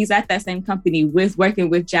now, but he's at that same company working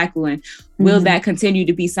with Jacqueline. Will that continue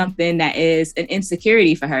to be something that is an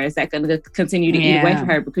insecurity for her? Is that going to continue to eat away for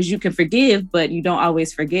her? Because you can forgive, but you don't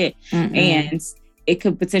always forget. And it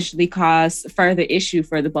could potentially cause further issue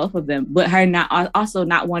for the both of them. But her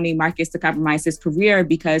not wanting Marcus to compromise his career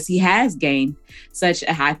because he has gained such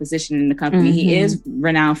a high position in the company. He is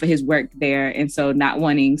renowned for his work there. And so not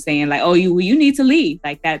saying like, oh, you need to leave.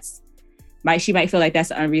 Like she might feel like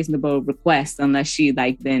that's an unreasonable request unless she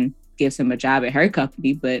then gives him a job at her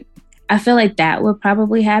company. But I feel like that would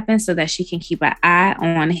probably happen so that she can keep an eye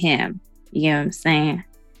on him. You know what I'm saying?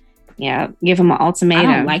 Yeah, give him an ultimatum.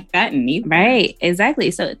 I don't like that neither. Right, exactly.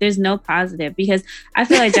 So there's no positive because I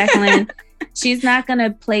feel like Jacqueline, she's not going to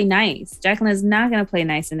play nice. Jacqueline is not going to play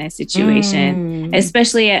nice in that situation,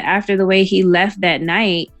 especially after the way he left that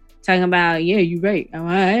night, talking about, yeah, you're right.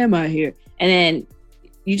 I am out here. And then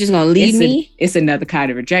you just going to leave me? It's another kind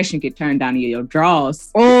of rejection get turned down in your drawers.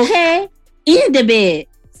 Okay, in the bed.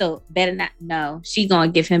 So better not. No, she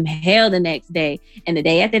gonna give him hell the next day, and the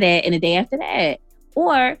day after that, and the day after that.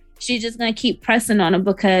 Or she's just gonna keep pressing on him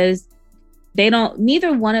because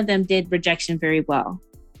neither one of them did rejection very well.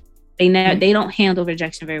 They don't handle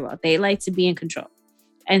rejection very well. They like to be in control.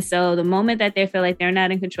 And so the moment that they feel like they're not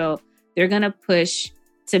in control, they're going to push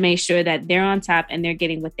to make sure that they're on top and they're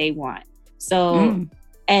getting what they want. So,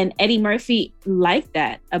 and Eddie Murphy liked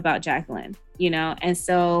that about Jacqueline, and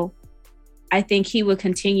so I think he would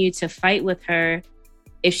continue to fight with her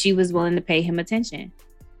if she was willing to pay him attention.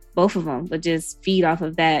 Both of them would just feed off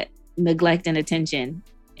of that neglect and attention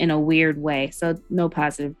in a weird way. So no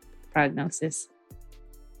positive prognosis.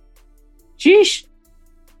 Sheesh.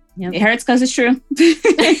 Yep. It hurts because it's true.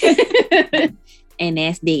 And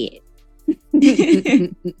that's dead.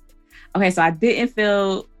 Okay, so I didn't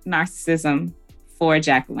feel narcissism for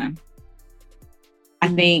Jacqueline. I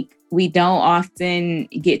think we don't often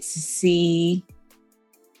get to see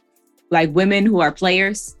like women who are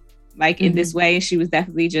players like in this way. She was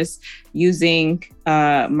definitely just using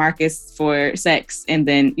Marcus for sex and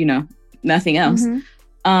then, nothing else.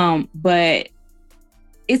 But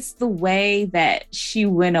it's the way that she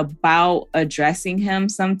went about addressing him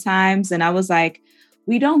sometimes. And I was like,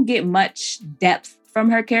 we don't get much depth from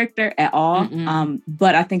her character at all.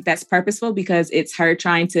 But I think that's purposeful because it's her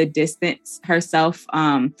trying to distance herself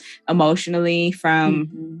emotionally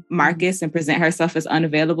from Marcus and present herself as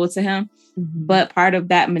unavailable to him. But part of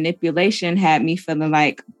that manipulation had me feeling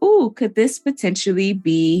like, ooh, could this potentially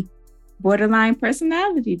be borderline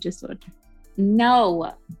personality disorder?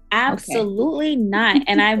 No, absolutely not.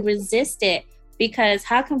 And I resist it because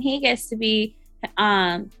how come he gets to be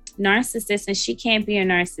narcissist and she can't be a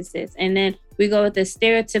narcissist? And then we go with the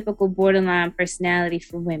stereotypical borderline personality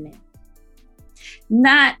for women.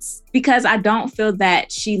 Not because I don't feel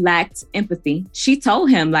that she lacked empathy. She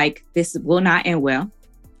told him like, this will not end well.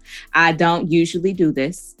 I don't usually do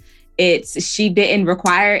this. She didn't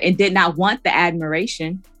require and did not want the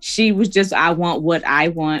admiration. She was just, I want what I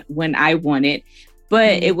want when I want it.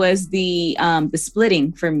 But it was the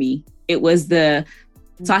splitting for me. It was the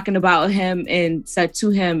talking about him and such to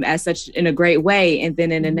him as such in a great way. And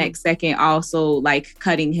then in the next second, also like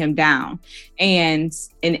cutting him down and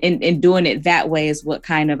doing it that way is what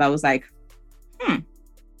kind of, I was like,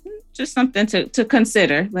 just something to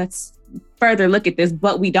consider. Let's further look at this,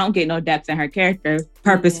 but we don't get no depth in her character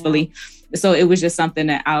purposefully. So it was just something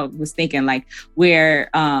that I was thinking like where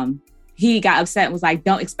he got upset and was like,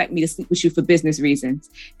 don't expect me to sleep with you for business reasons.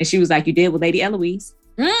 And she was like, you did with Lady Eloise.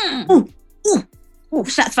 Ooh,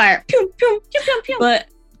 shots fired. Pew, pew, pew, pew, pew. But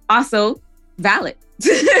also valid.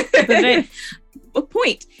 A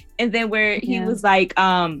point. And then where he was like,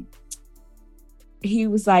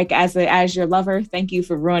 as your lover, thank you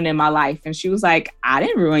for ruining my life. And she was like, I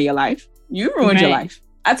didn't ruin your life. You ruined your life.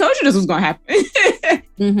 I told you this was going to happen.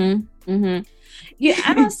 Yeah,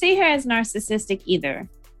 I don't see her as narcissistic either.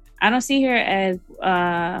 I don't see her as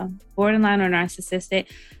borderline or narcissistic.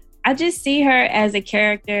 I just see her as a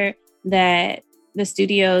character that the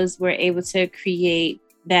studios were able to create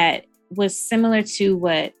that was similar to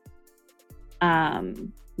what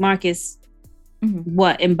Marcus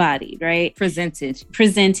embodied, right?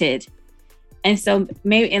 Presented. And so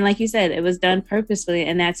maybe, and like you said, it was done purposefully.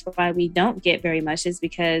 And that's why we don't get very much is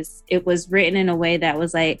because it was written in a way that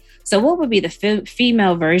was like, so what would be the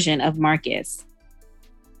female version of Marcus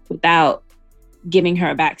without giving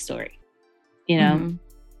her a backstory, Yeah.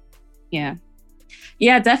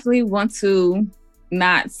 Yeah, I definitely want to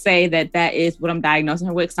not say that is what I'm diagnosing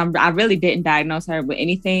her with. I really didn't diagnose her with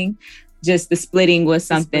anything. Just the splitting was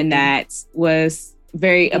something that was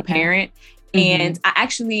very apparent. And I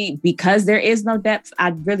actually, because there is no depth, I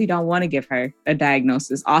really don't want to give her a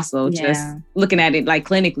diagnosis. Also, just looking at it like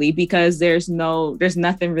clinically, because there's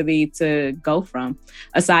nothing really to go from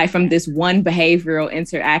aside from this one behavioral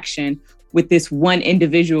interaction with this one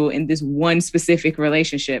individual in this one specific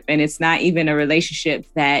relationship. And it's not even a relationship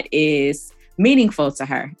that is meaningful to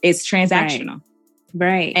her. It's transactional.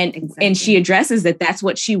 Right. And she addresses that's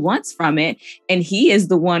what she wants from it. And he is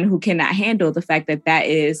the one who cannot handle the fact that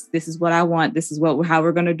this is what I want. This is how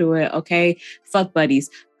we're going to do it. Okay. Fuck buddies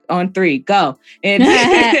on 3, go.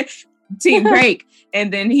 And team break.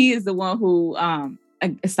 And then he is the one who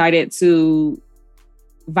started to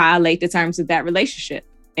violate the terms of that relationship.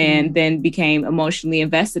 And then became emotionally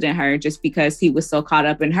invested in her just because he was so caught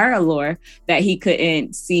up in her allure that he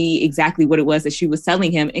couldn't see exactly what it was that she was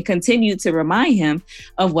telling him and continued to remind him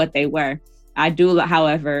of what they were. I do,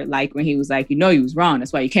 however, like when he was like, you was wrong.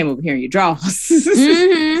 That's why you came over here in your drawers.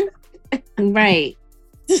 Right.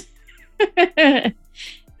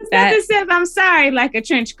 Nothing says I'm sorry like a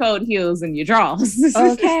trench coat, heels, and your drawers.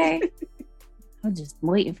 Okay. I'm just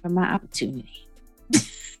waiting for my opportunity.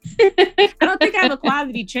 I don't think I have a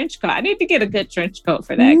quality trench coat. I need to get a good trench coat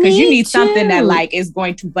for that because you need something that like is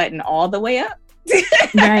going to button all the way up.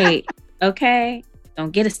 Right. Okay.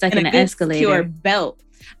 Don't get it stuck in the escalator. Secure belt.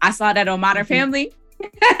 I saw that on Modern Family.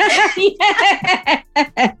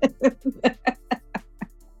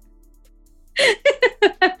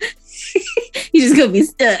 You just gonna be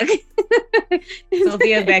stuck.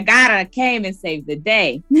 Sofia Vergara came and saved the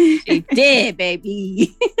day. She did,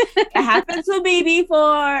 baby. It happened to me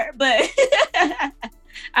before, but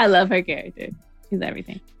I love her character. She's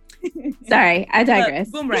everything. Sorry, I digress.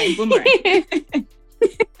 Boomerang.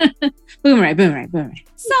 Boomerang.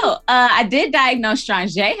 So, I did diagnose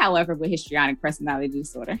Strange, however, with histrionic personality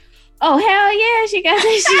disorder. Oh, hell yeah, she got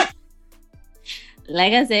this shit.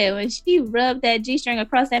 Like I said, when she rubbed that G-string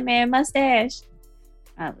across that man's mustache,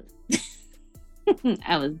 I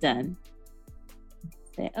was done.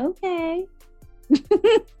 I said, okay.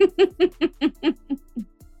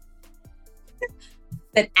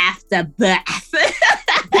 Said after bath.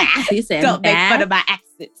 She said, don't make fun of my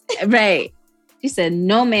accent. Right. She said,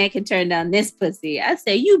 no man can turn down this pussy. I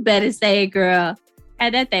said, you better say it, girl.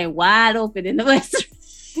 Had that thing wide open in the West.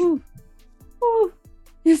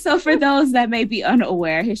 So for those that may be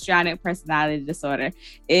unaware, histrionic personality disorder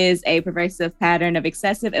is a pervasive pattern of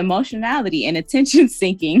excessive emotionality and attention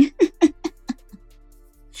seeking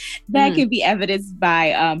that can be evidenced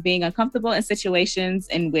by being uncomfortable in situations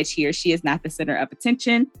in which he or she is not the center of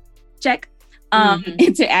attention. Check.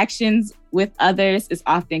 Interactions with others is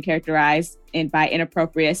often characterized by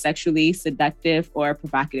inappropriate, sexually seductive, or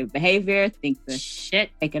provocative behavior. Think the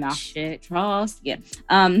shit, taking off shit, draws. Yeah.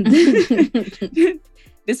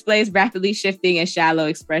 Displays rapidly shifting and shallow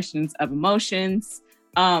expressions of emotions.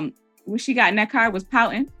 When she got in that car was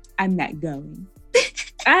pouting. I'm not going.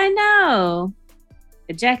 I know.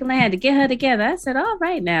 Jacqueline had to get her together. I said, all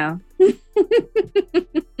right now.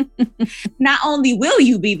 Not only will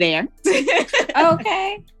you be there.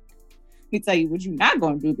 Okay. Let me tell you what you're not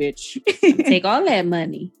going to do, bitch. Take all that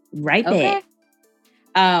money right back.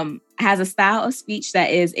 Has a style of speech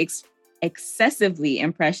that is excessively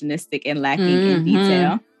impressionistic and lacking in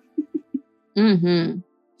detail.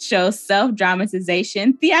 Shows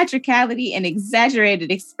self-dramatization, theatricality, and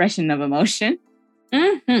exaggerated expression of emotion.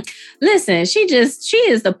 Listen, she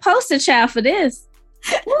is the poster child for this.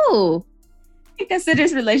 Ooh. She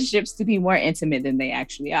considers relationships to be more intimate than they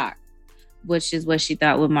actually are. Which is what she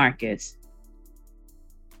thought with Marcus.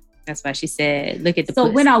 That's why she said, look at the So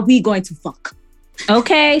pussy. when are we going to fuck?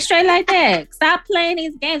 Okay, straight like that. Stop playing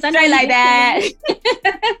these games. Straight like that.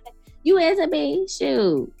 You answer me.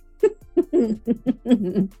 Shoot.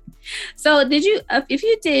 So did you, if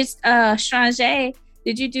you did Strange,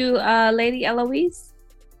 did you do Lady Eloise?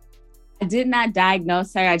 I did not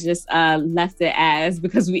diagnose her. I just left it as,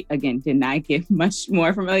 because we, again, did not get much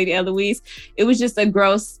more from Lady Eloise. It was just a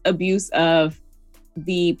gross abuse of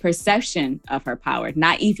the perception of her power,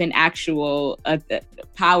 not even actual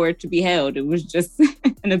power to be held. It was just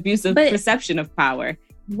an abuse of perception of power.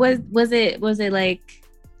 Was it like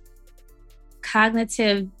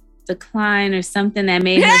cognitive decline or something that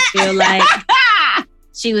made her feel like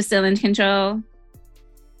she was still in control?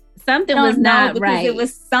 Something was not right. It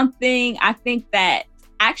was something. I think that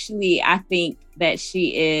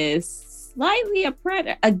she is slightly a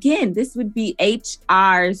predator. Again, this would be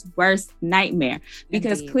HR's worst nightmare,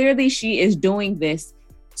 because clearly she is doing this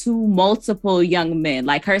to multiple young men.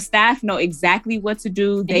 Like, her staff know exactly what to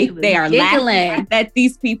do. They are laughing at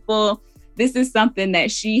these people. This is something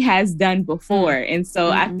that she has done before. And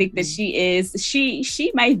so I think that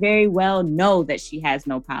she might very well know that she has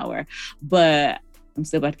no power, but I'm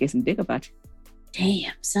still about to get some dick about you.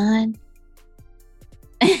 Damn, son.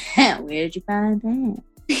 Where'd you find that?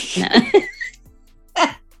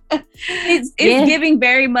 It's giving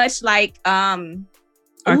very much like R.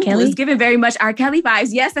 Kelly? It's giving very much R. Kelly vibes.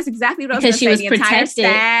 Yes, that's exactly what I was going to say. Because the she was entire protected.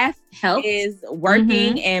 staff Help is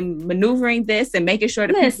working and maneuvering this and making sure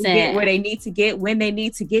that people get where they need to get when they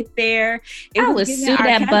need to get there. I would sue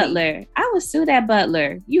that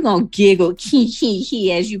butler. You gonna giggle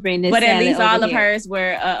he as you bring this. But at least all of hers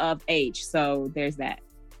were of age, so there's that.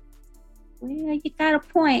 Well, you got a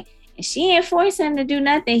point. And she ain't forced him to do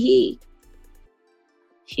nothing. He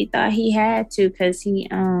thought he had to because he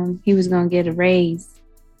was gonna get a raise.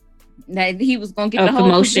 That he was gonna get the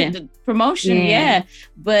whole promotion. Yeah.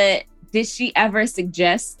 But did she ever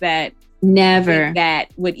suggest that? Never. That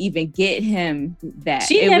would even get him that.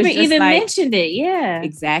 She never even mentioned it. Yeah.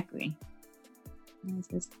 Exactly.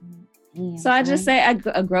 So I just say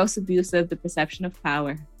a gross abuse of the perception of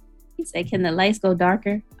power. He said, "Can the lights go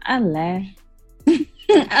darker?" I laughed.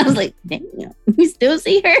 I was like, "Damn, you still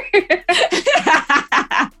see her?"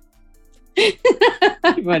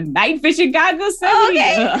 A night vision goggles.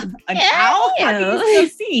 Okay. An owl? How can you still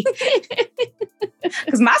see?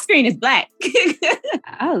 Because my screen is black.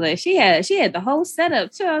 I was like, she had the whole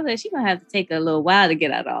setup too. I was like, she's gonna have to take a little while to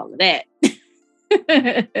get out of all of that.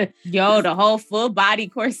 Yo, the whole full body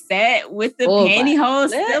corset with the pantyhose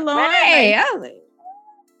still on. Right. I was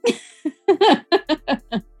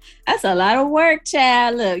like, that's a lot of work,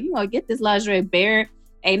 child. Look, you gonna get this lingerie bare.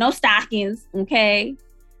 Ain't no stockings, okay?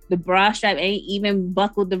 The bra strap ain't even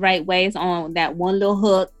buckled the right way. It's on that one little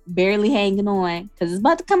hook, barely hanging on, because it's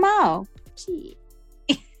about to come off. Shit.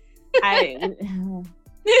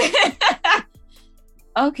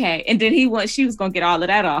 Okay, and then she was gonna get all of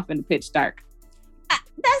that off in the pitch dark.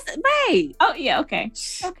 That's right. Oh yeah, okay.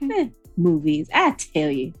 Movies, I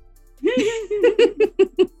tell you.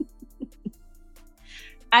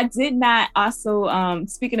 I did not also,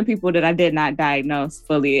 speaking of people that I did not diagnose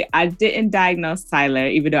fully, I didn't diagnose Tyler,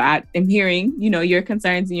 even though I am hearing, your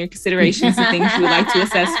concerns and your considerations and things you would like to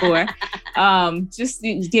assess for. Just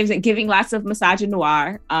giving lots of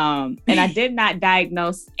misogynoir. And I did not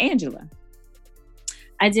diagnose Angela.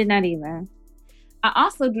 I did not either. I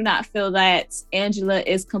also do not feel that Angela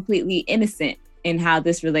is completely innocent in how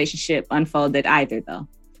this relationship unfolded either, though.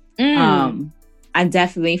 I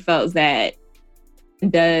definitely felt that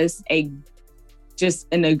does just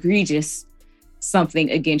an egregious something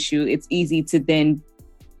against you, it's easy to then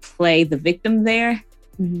play the victim there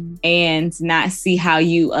and not see how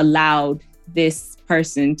you allowed this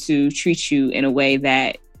person to treat you in a way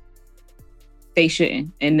that they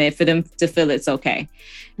shouldn't, and then for them to feel it's okay.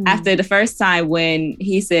 After the first time when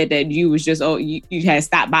he said that you was just, you had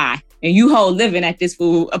stopped by and you whole living at this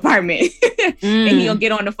fool apartment and he gonna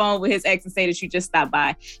get on the phone with his ex and say that you just stopped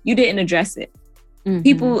by, you didn't address it.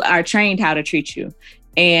 People are trained how to treat you.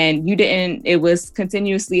 And you didn't, it was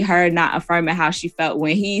continuously her not affirming how she felt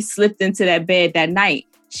when he slipped into that bed that night.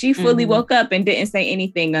 She fully woke up and didn't say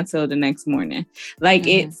anything until the next morning. Like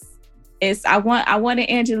I wanted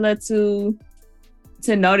Angela to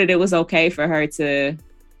know that it was okay for her to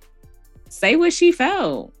say what she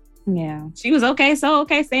felt. Yeah. She was okay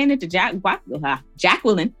saying it to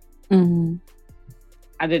Jacqueline.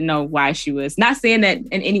 I didn't know why she was not saying that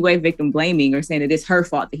in any way victim blaming or saying that it's her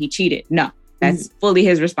fault that he cheated. No, that's fully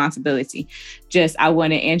his responsibility. Just, I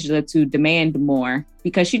wanted Angela to demand more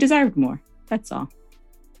because she deserved more. That's all.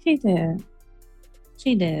 She did.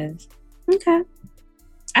 Okay.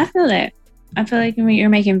 I feel that. I feel like you're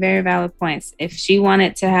making very valid points. If she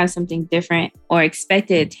wanted to have something different or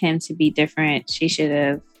expected him to be different, she should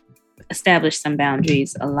have established some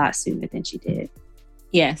boundaries a lot sooner than she did.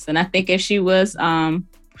 Yes, and I think if she was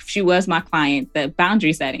my client, the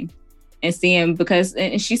boundary setting and seeing, because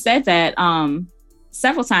and she said that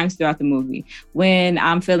several times throughout the movie, when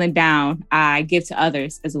I'm feeling down, I give to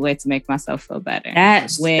others as a way to make myself feel better.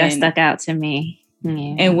 That stuck out to me.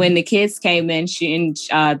 Yeah. And when the kids came in,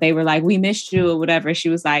 they were like, "We missed you," or whatever. She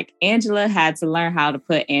was like, Angela had to learn how to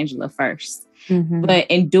put Angela first. But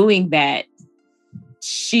in doing that,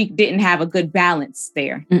 she didn't have a good balance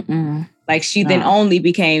there. Like she then only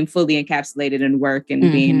became fully encapsulated in work and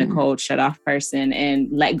being the cold, shut off person and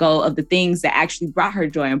let go of the things that actually brought her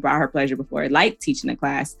joy and brought her pleasure before, like teaching a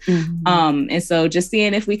class. And so just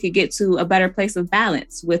seeing if we could get to a better place of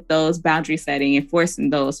balance with those boundary setting,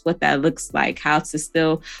 enforcing those, what that looks like, how to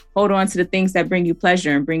still hold on to the things that bring you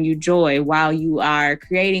pleasure and bring you joy while you are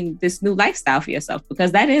creating this new lifestyle for yourself,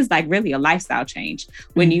 because that is like really a lifestyle change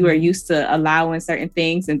when you are used to allowing certain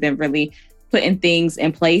things and then really putting things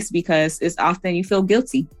in place, because it's often you feel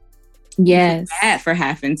guilty. Yes. Bad for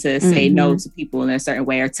having to say no to people in a certain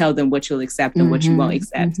way or tell them what you'll accept and what you won't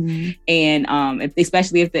accept. And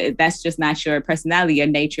especially if that's just not your personality or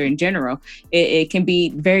nature in general, it can be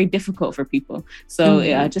very difficult for people.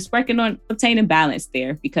 So just working on obtaining balance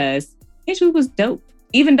there, because Angela was dope.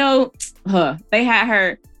 Even though they had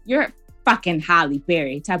her, you're fucking Halle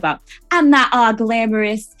Berry. Talk about, I'm not all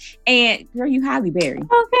glamorous. And girl, you Halle Berry.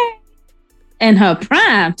 Okay. And her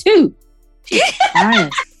prime too. She's fine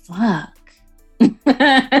as fuck.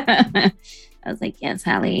 I was like, yes,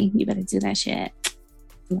 Halle, you better do that shit.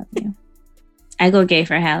 Love you. I go gay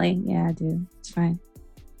for Halle. Yeah, I do. It's fine.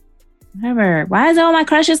 Whatever. Why is all my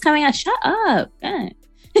crushes coming out? Shut up. God.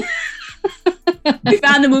 You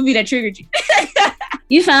found the movie that triggered you.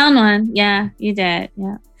 You found one. Yeah, you did.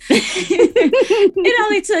 Yeah. It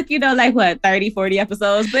only took, 30, 40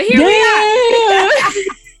 episodes, but here we are.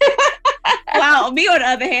 Wow, me on the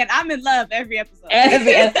other hand, I'm in love every episode. I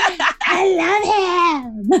love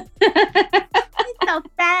him. He's so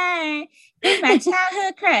fine. This my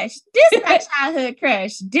childhood crush. This my childhood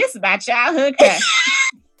crush. This my childhood crush.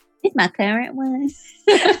 It's my current one.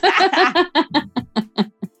 This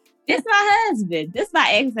my husband. This my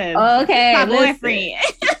ex-husband. Okay, my listen. boyfriend.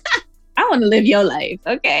 I want to live your life.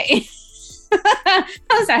 Okay.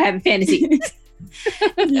 I'll start having fantasies.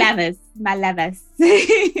 Lovers. My lovers.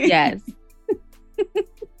 Yes.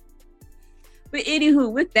 But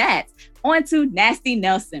anywho, with that, on to Nasty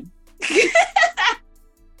Nelson.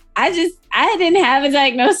 I didn't have a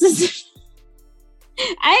diagnosis.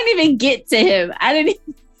 I didn't even get to him. I didn't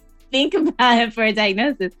even think about him for a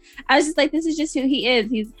diagnosis. I was just like, this is just who he is.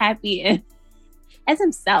 He's happy as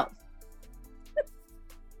himself.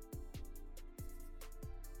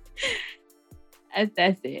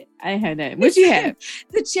 That's it. I had that. What you have?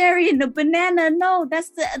 The cherry and the banana. No, that's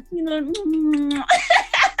the, you know.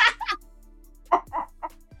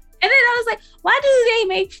 And then I was like, why do they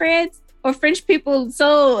make France or French people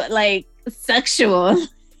so like sexual? Was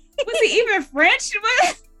he even French?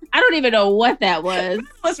 I don't even know what that was. He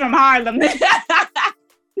was from Harlem.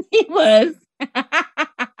 He was. I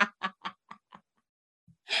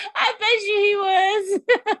bet you he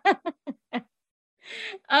was.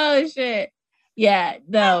 Oh shit. Yeah,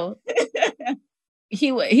 no.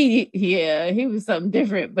 He was something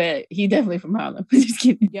different, but he definitely from Harlem. Just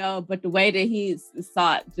kidding. Yo, but the way that he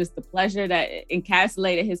sought just the pleasure that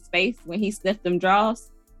encapsulated his face when he sniffed them draws.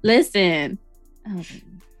 Listen. Oh.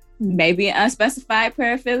 Maybe an unspecified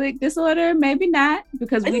paraphilic disorder, maybe not,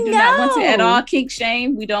 because we do not want to at all kink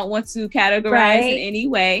shame. We don't want to categorize in any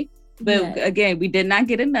way. But again, we did not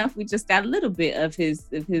get enough. We just got a little bit of his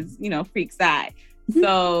freak side.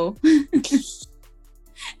 So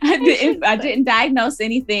I didn't diagnose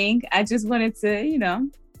anything. I just wanted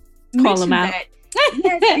to, call him out.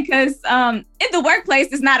 Yes, because in the workplace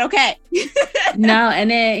it's not okay. No,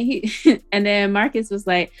 and then Marcus was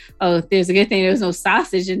like, "Oh, there's a good thing there was no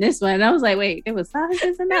sausage in this one." And I was like, "Wait, there was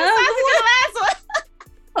sausages in that last one."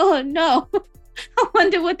 Oh no! I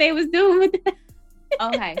wonder what they was doing with that.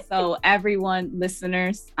 Okay, so everyone,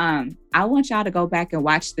 listeners, I want y'all to go back and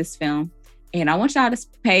watch this film, and I want y'all to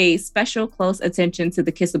pay special close attention to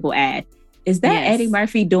the Kissable ad. Is that Eddie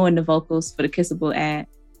Murphy doing the vocals for the Kissable ad?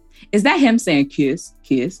 Is that him saying kiss,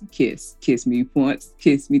 kiss, kiss, kiss me once,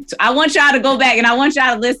 kiss me twice? I want y'all to go back and I want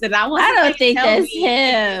y'all to listen. I don't think that's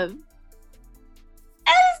him.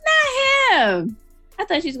 That's not him. I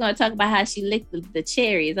thought she was going to talk about how she licked the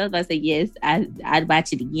cherries. I was about to say, yes, I'd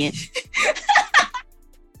watch it again.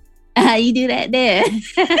 How you do that there?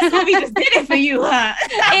 This movie just did it for you, huh?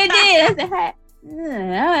 It did. I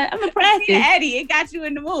said, I'm a practice. Eddie, it got you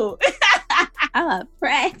in the mood. I'm a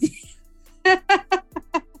practice.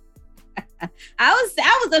 I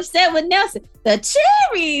was upset with Nelson. The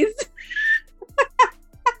cherries.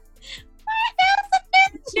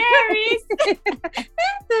 Cherries.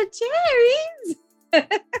 The cherries.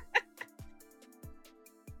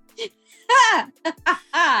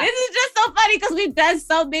 This is just so funny because we've done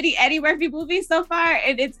so many Eddie Murphy movies so far,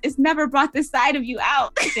 and it's never brought this side of you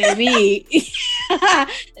out, baby.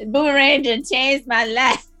 Boomerang just changed my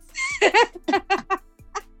life.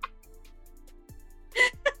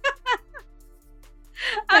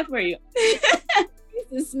 How for you?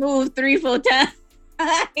 It's a smooth 3-4 times.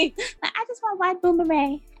 I just want white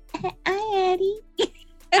boomerang. Hi, Eddie.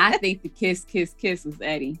 I think the kiss was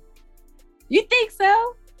Eddie. You think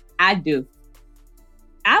so? I do.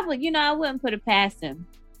 I wouldn't put it past him.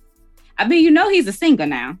 I mean, he's a singer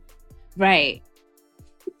now. Right.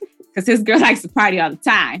 Because his girl likes to party all the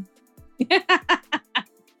time.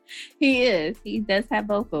 He is. He does have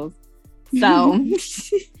vocals. So,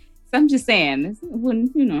 I'm just saying, this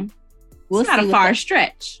wouldn't, it's not a far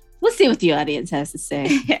stretch. We'll see what the audience has to say.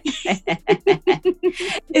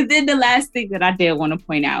 And then the last thing that I did want to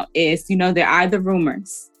point out is, there are the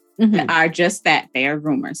rumors. That are just that. They are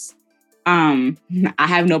rumors. I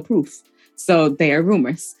have no proof. So they are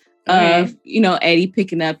rumors of, Eddie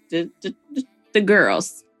picking up the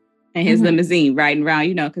girls in his limousine riding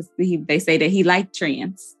around, because they say that he liked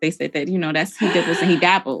trans. They said that, that's he dibbles and he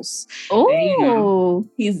dabbles. Oh,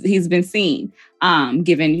 he's been seen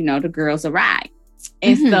giving, the girls a ride.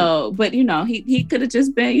 And so, but he could have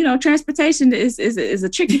just been, transportation is a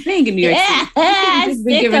tricky thing in New York City. He could have just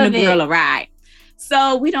been giving the girl a ride.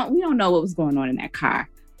 So we don't know what was going on in that car.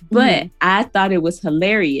 But I thought it was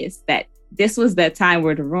hilarious that this was that time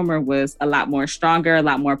where the rumor was a lot more stronger, a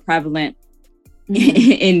lot more prevalent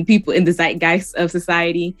in people in the zeitgeist of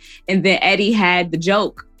society. And then Eddie had the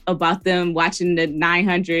joke about them watching the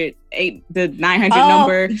 900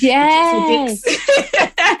 number. Yes.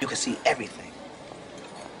 You could see everything.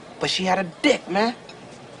 But she had a dick, man.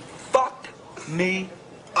 Fuck me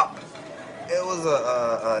up. It was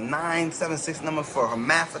a 976 number for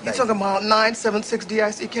hermaphrodite. You talking about 976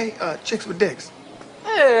 DICK? Chicks with dicks.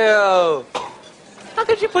 Hell. How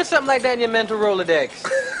could you put something like that in your mental Rolodex?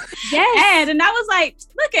 Yes. And I was like,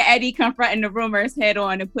 look at Eddie confronting the rumors head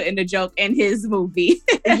on and putting the joke in his movie.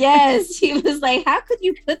 Yes. He was like, how could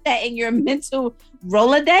you put that in your mental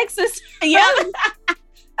Rolodex? Yeah. I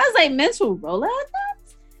was like, mental Rolodex?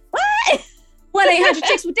 What? 1-800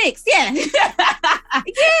 chicks with dicks. Yeah.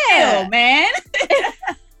 Yeah, man.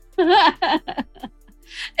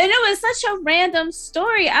 And it was such a random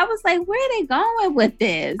story. I was like, where are they going with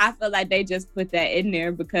this? I feel like they just put that in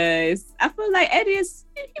there because I feel like Eddie is,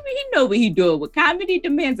 he know what he doing with comedy. The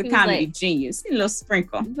man's a comedy genius. A little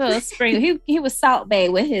sprinkle. He was Salt Bae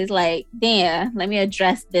with his like, damn, let me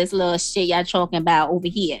address this little shit y'all talking about over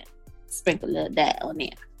here. Sprinkle a little that on there.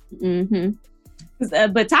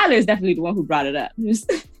 Mm-hmm. But Tyler is definitely the one who brought it up.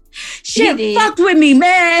 Shit fucked with me,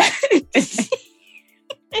 man.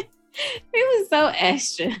 He was so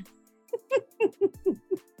extra.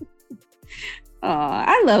 Oh,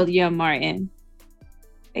 I love Young Martin.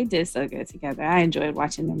 They did so good together. I enjoyed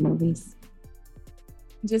watching their movies.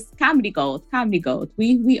 Just comedy gold.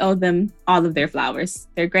 We owe them all of their flowers.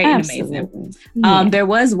 They're great and amazing. Yeah. There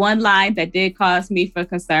was one line that did cause me for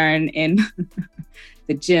concern in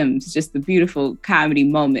the gems, just the beautiful comedy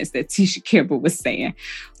moments that Tisha Campbell was saying.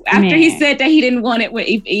 After he said that he didn't want it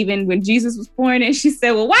even when Jesus was pouring it, she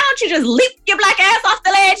said, well, why don't you just leap your black ass off the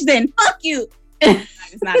ledge then? Fuck you.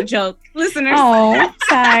 It's not a joke. Listeners. Oh,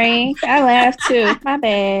 sorry. I laughed too. My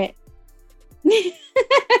bad.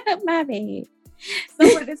 My bad.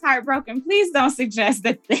 Someone that's heartbroken, please don't suggest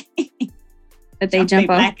that they jump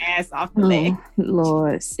off black ass off the ledge.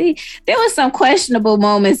 Lord. See, there was some questionable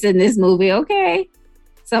moments in this movie, okay?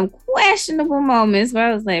 Some questionable moments where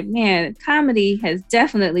I was like, man, comedy has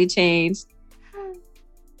definitely changed.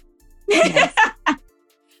 Yes.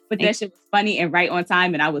 But that shit was funny and right on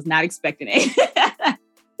time, and I was not expecting it.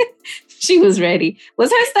 She was ready. Was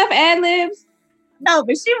her stuff ad-libs? No,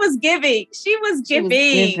 but she was giving. She was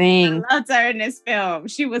giving. I loved her in this film.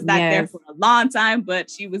 She was not there for a long time, but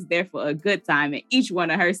she was there for a good time, and each one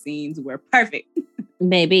of her scenes were perfect.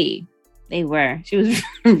 Baby, they were. She was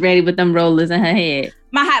ready with them rollers in her head.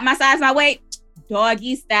 My height, my size, my weight,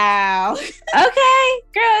 doggy style. Okay,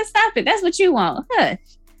 girl, stop it. That's what you want. Hush.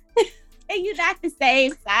 And you're not the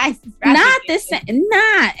same size. Not the same.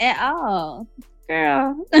 Not at all,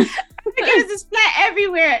 girl. There's this flat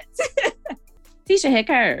everywhere. Tisha had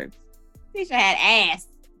curves. Tisha had ass.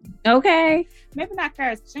 Okay, maybe not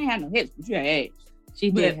curves. She ain't had no hips, but she had ass.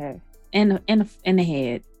 She did have in the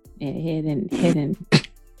head, head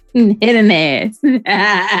and ass.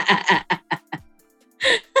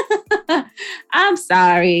 I'm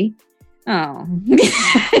sorry. Oh.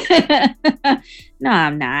 No,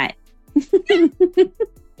 I'm not.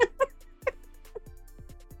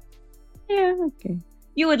 Yeah, okay.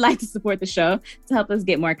 You would like to support the show to help us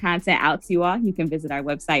get more content out to you all, you can visit our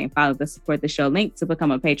website and follow the Support the Show link to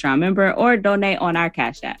become a Patreon member or donate on our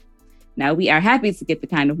Cash App. Now, we are happy to get the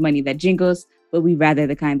kind of money that jingles, but we rather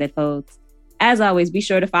the kind that folds. As always, be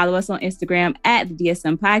sure to follow us on Instagram at the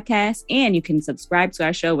DSM Podcast, and you can subscribe to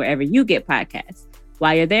our show wherever you get podcasts.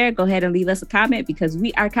 While you're there, go ahead and leave us a comment because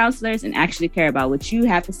we are counselors and actually care about what you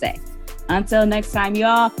have to say. Until next time,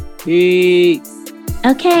 y'all, peace.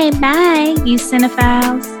 Okay, bye, you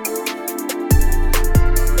cinephiles.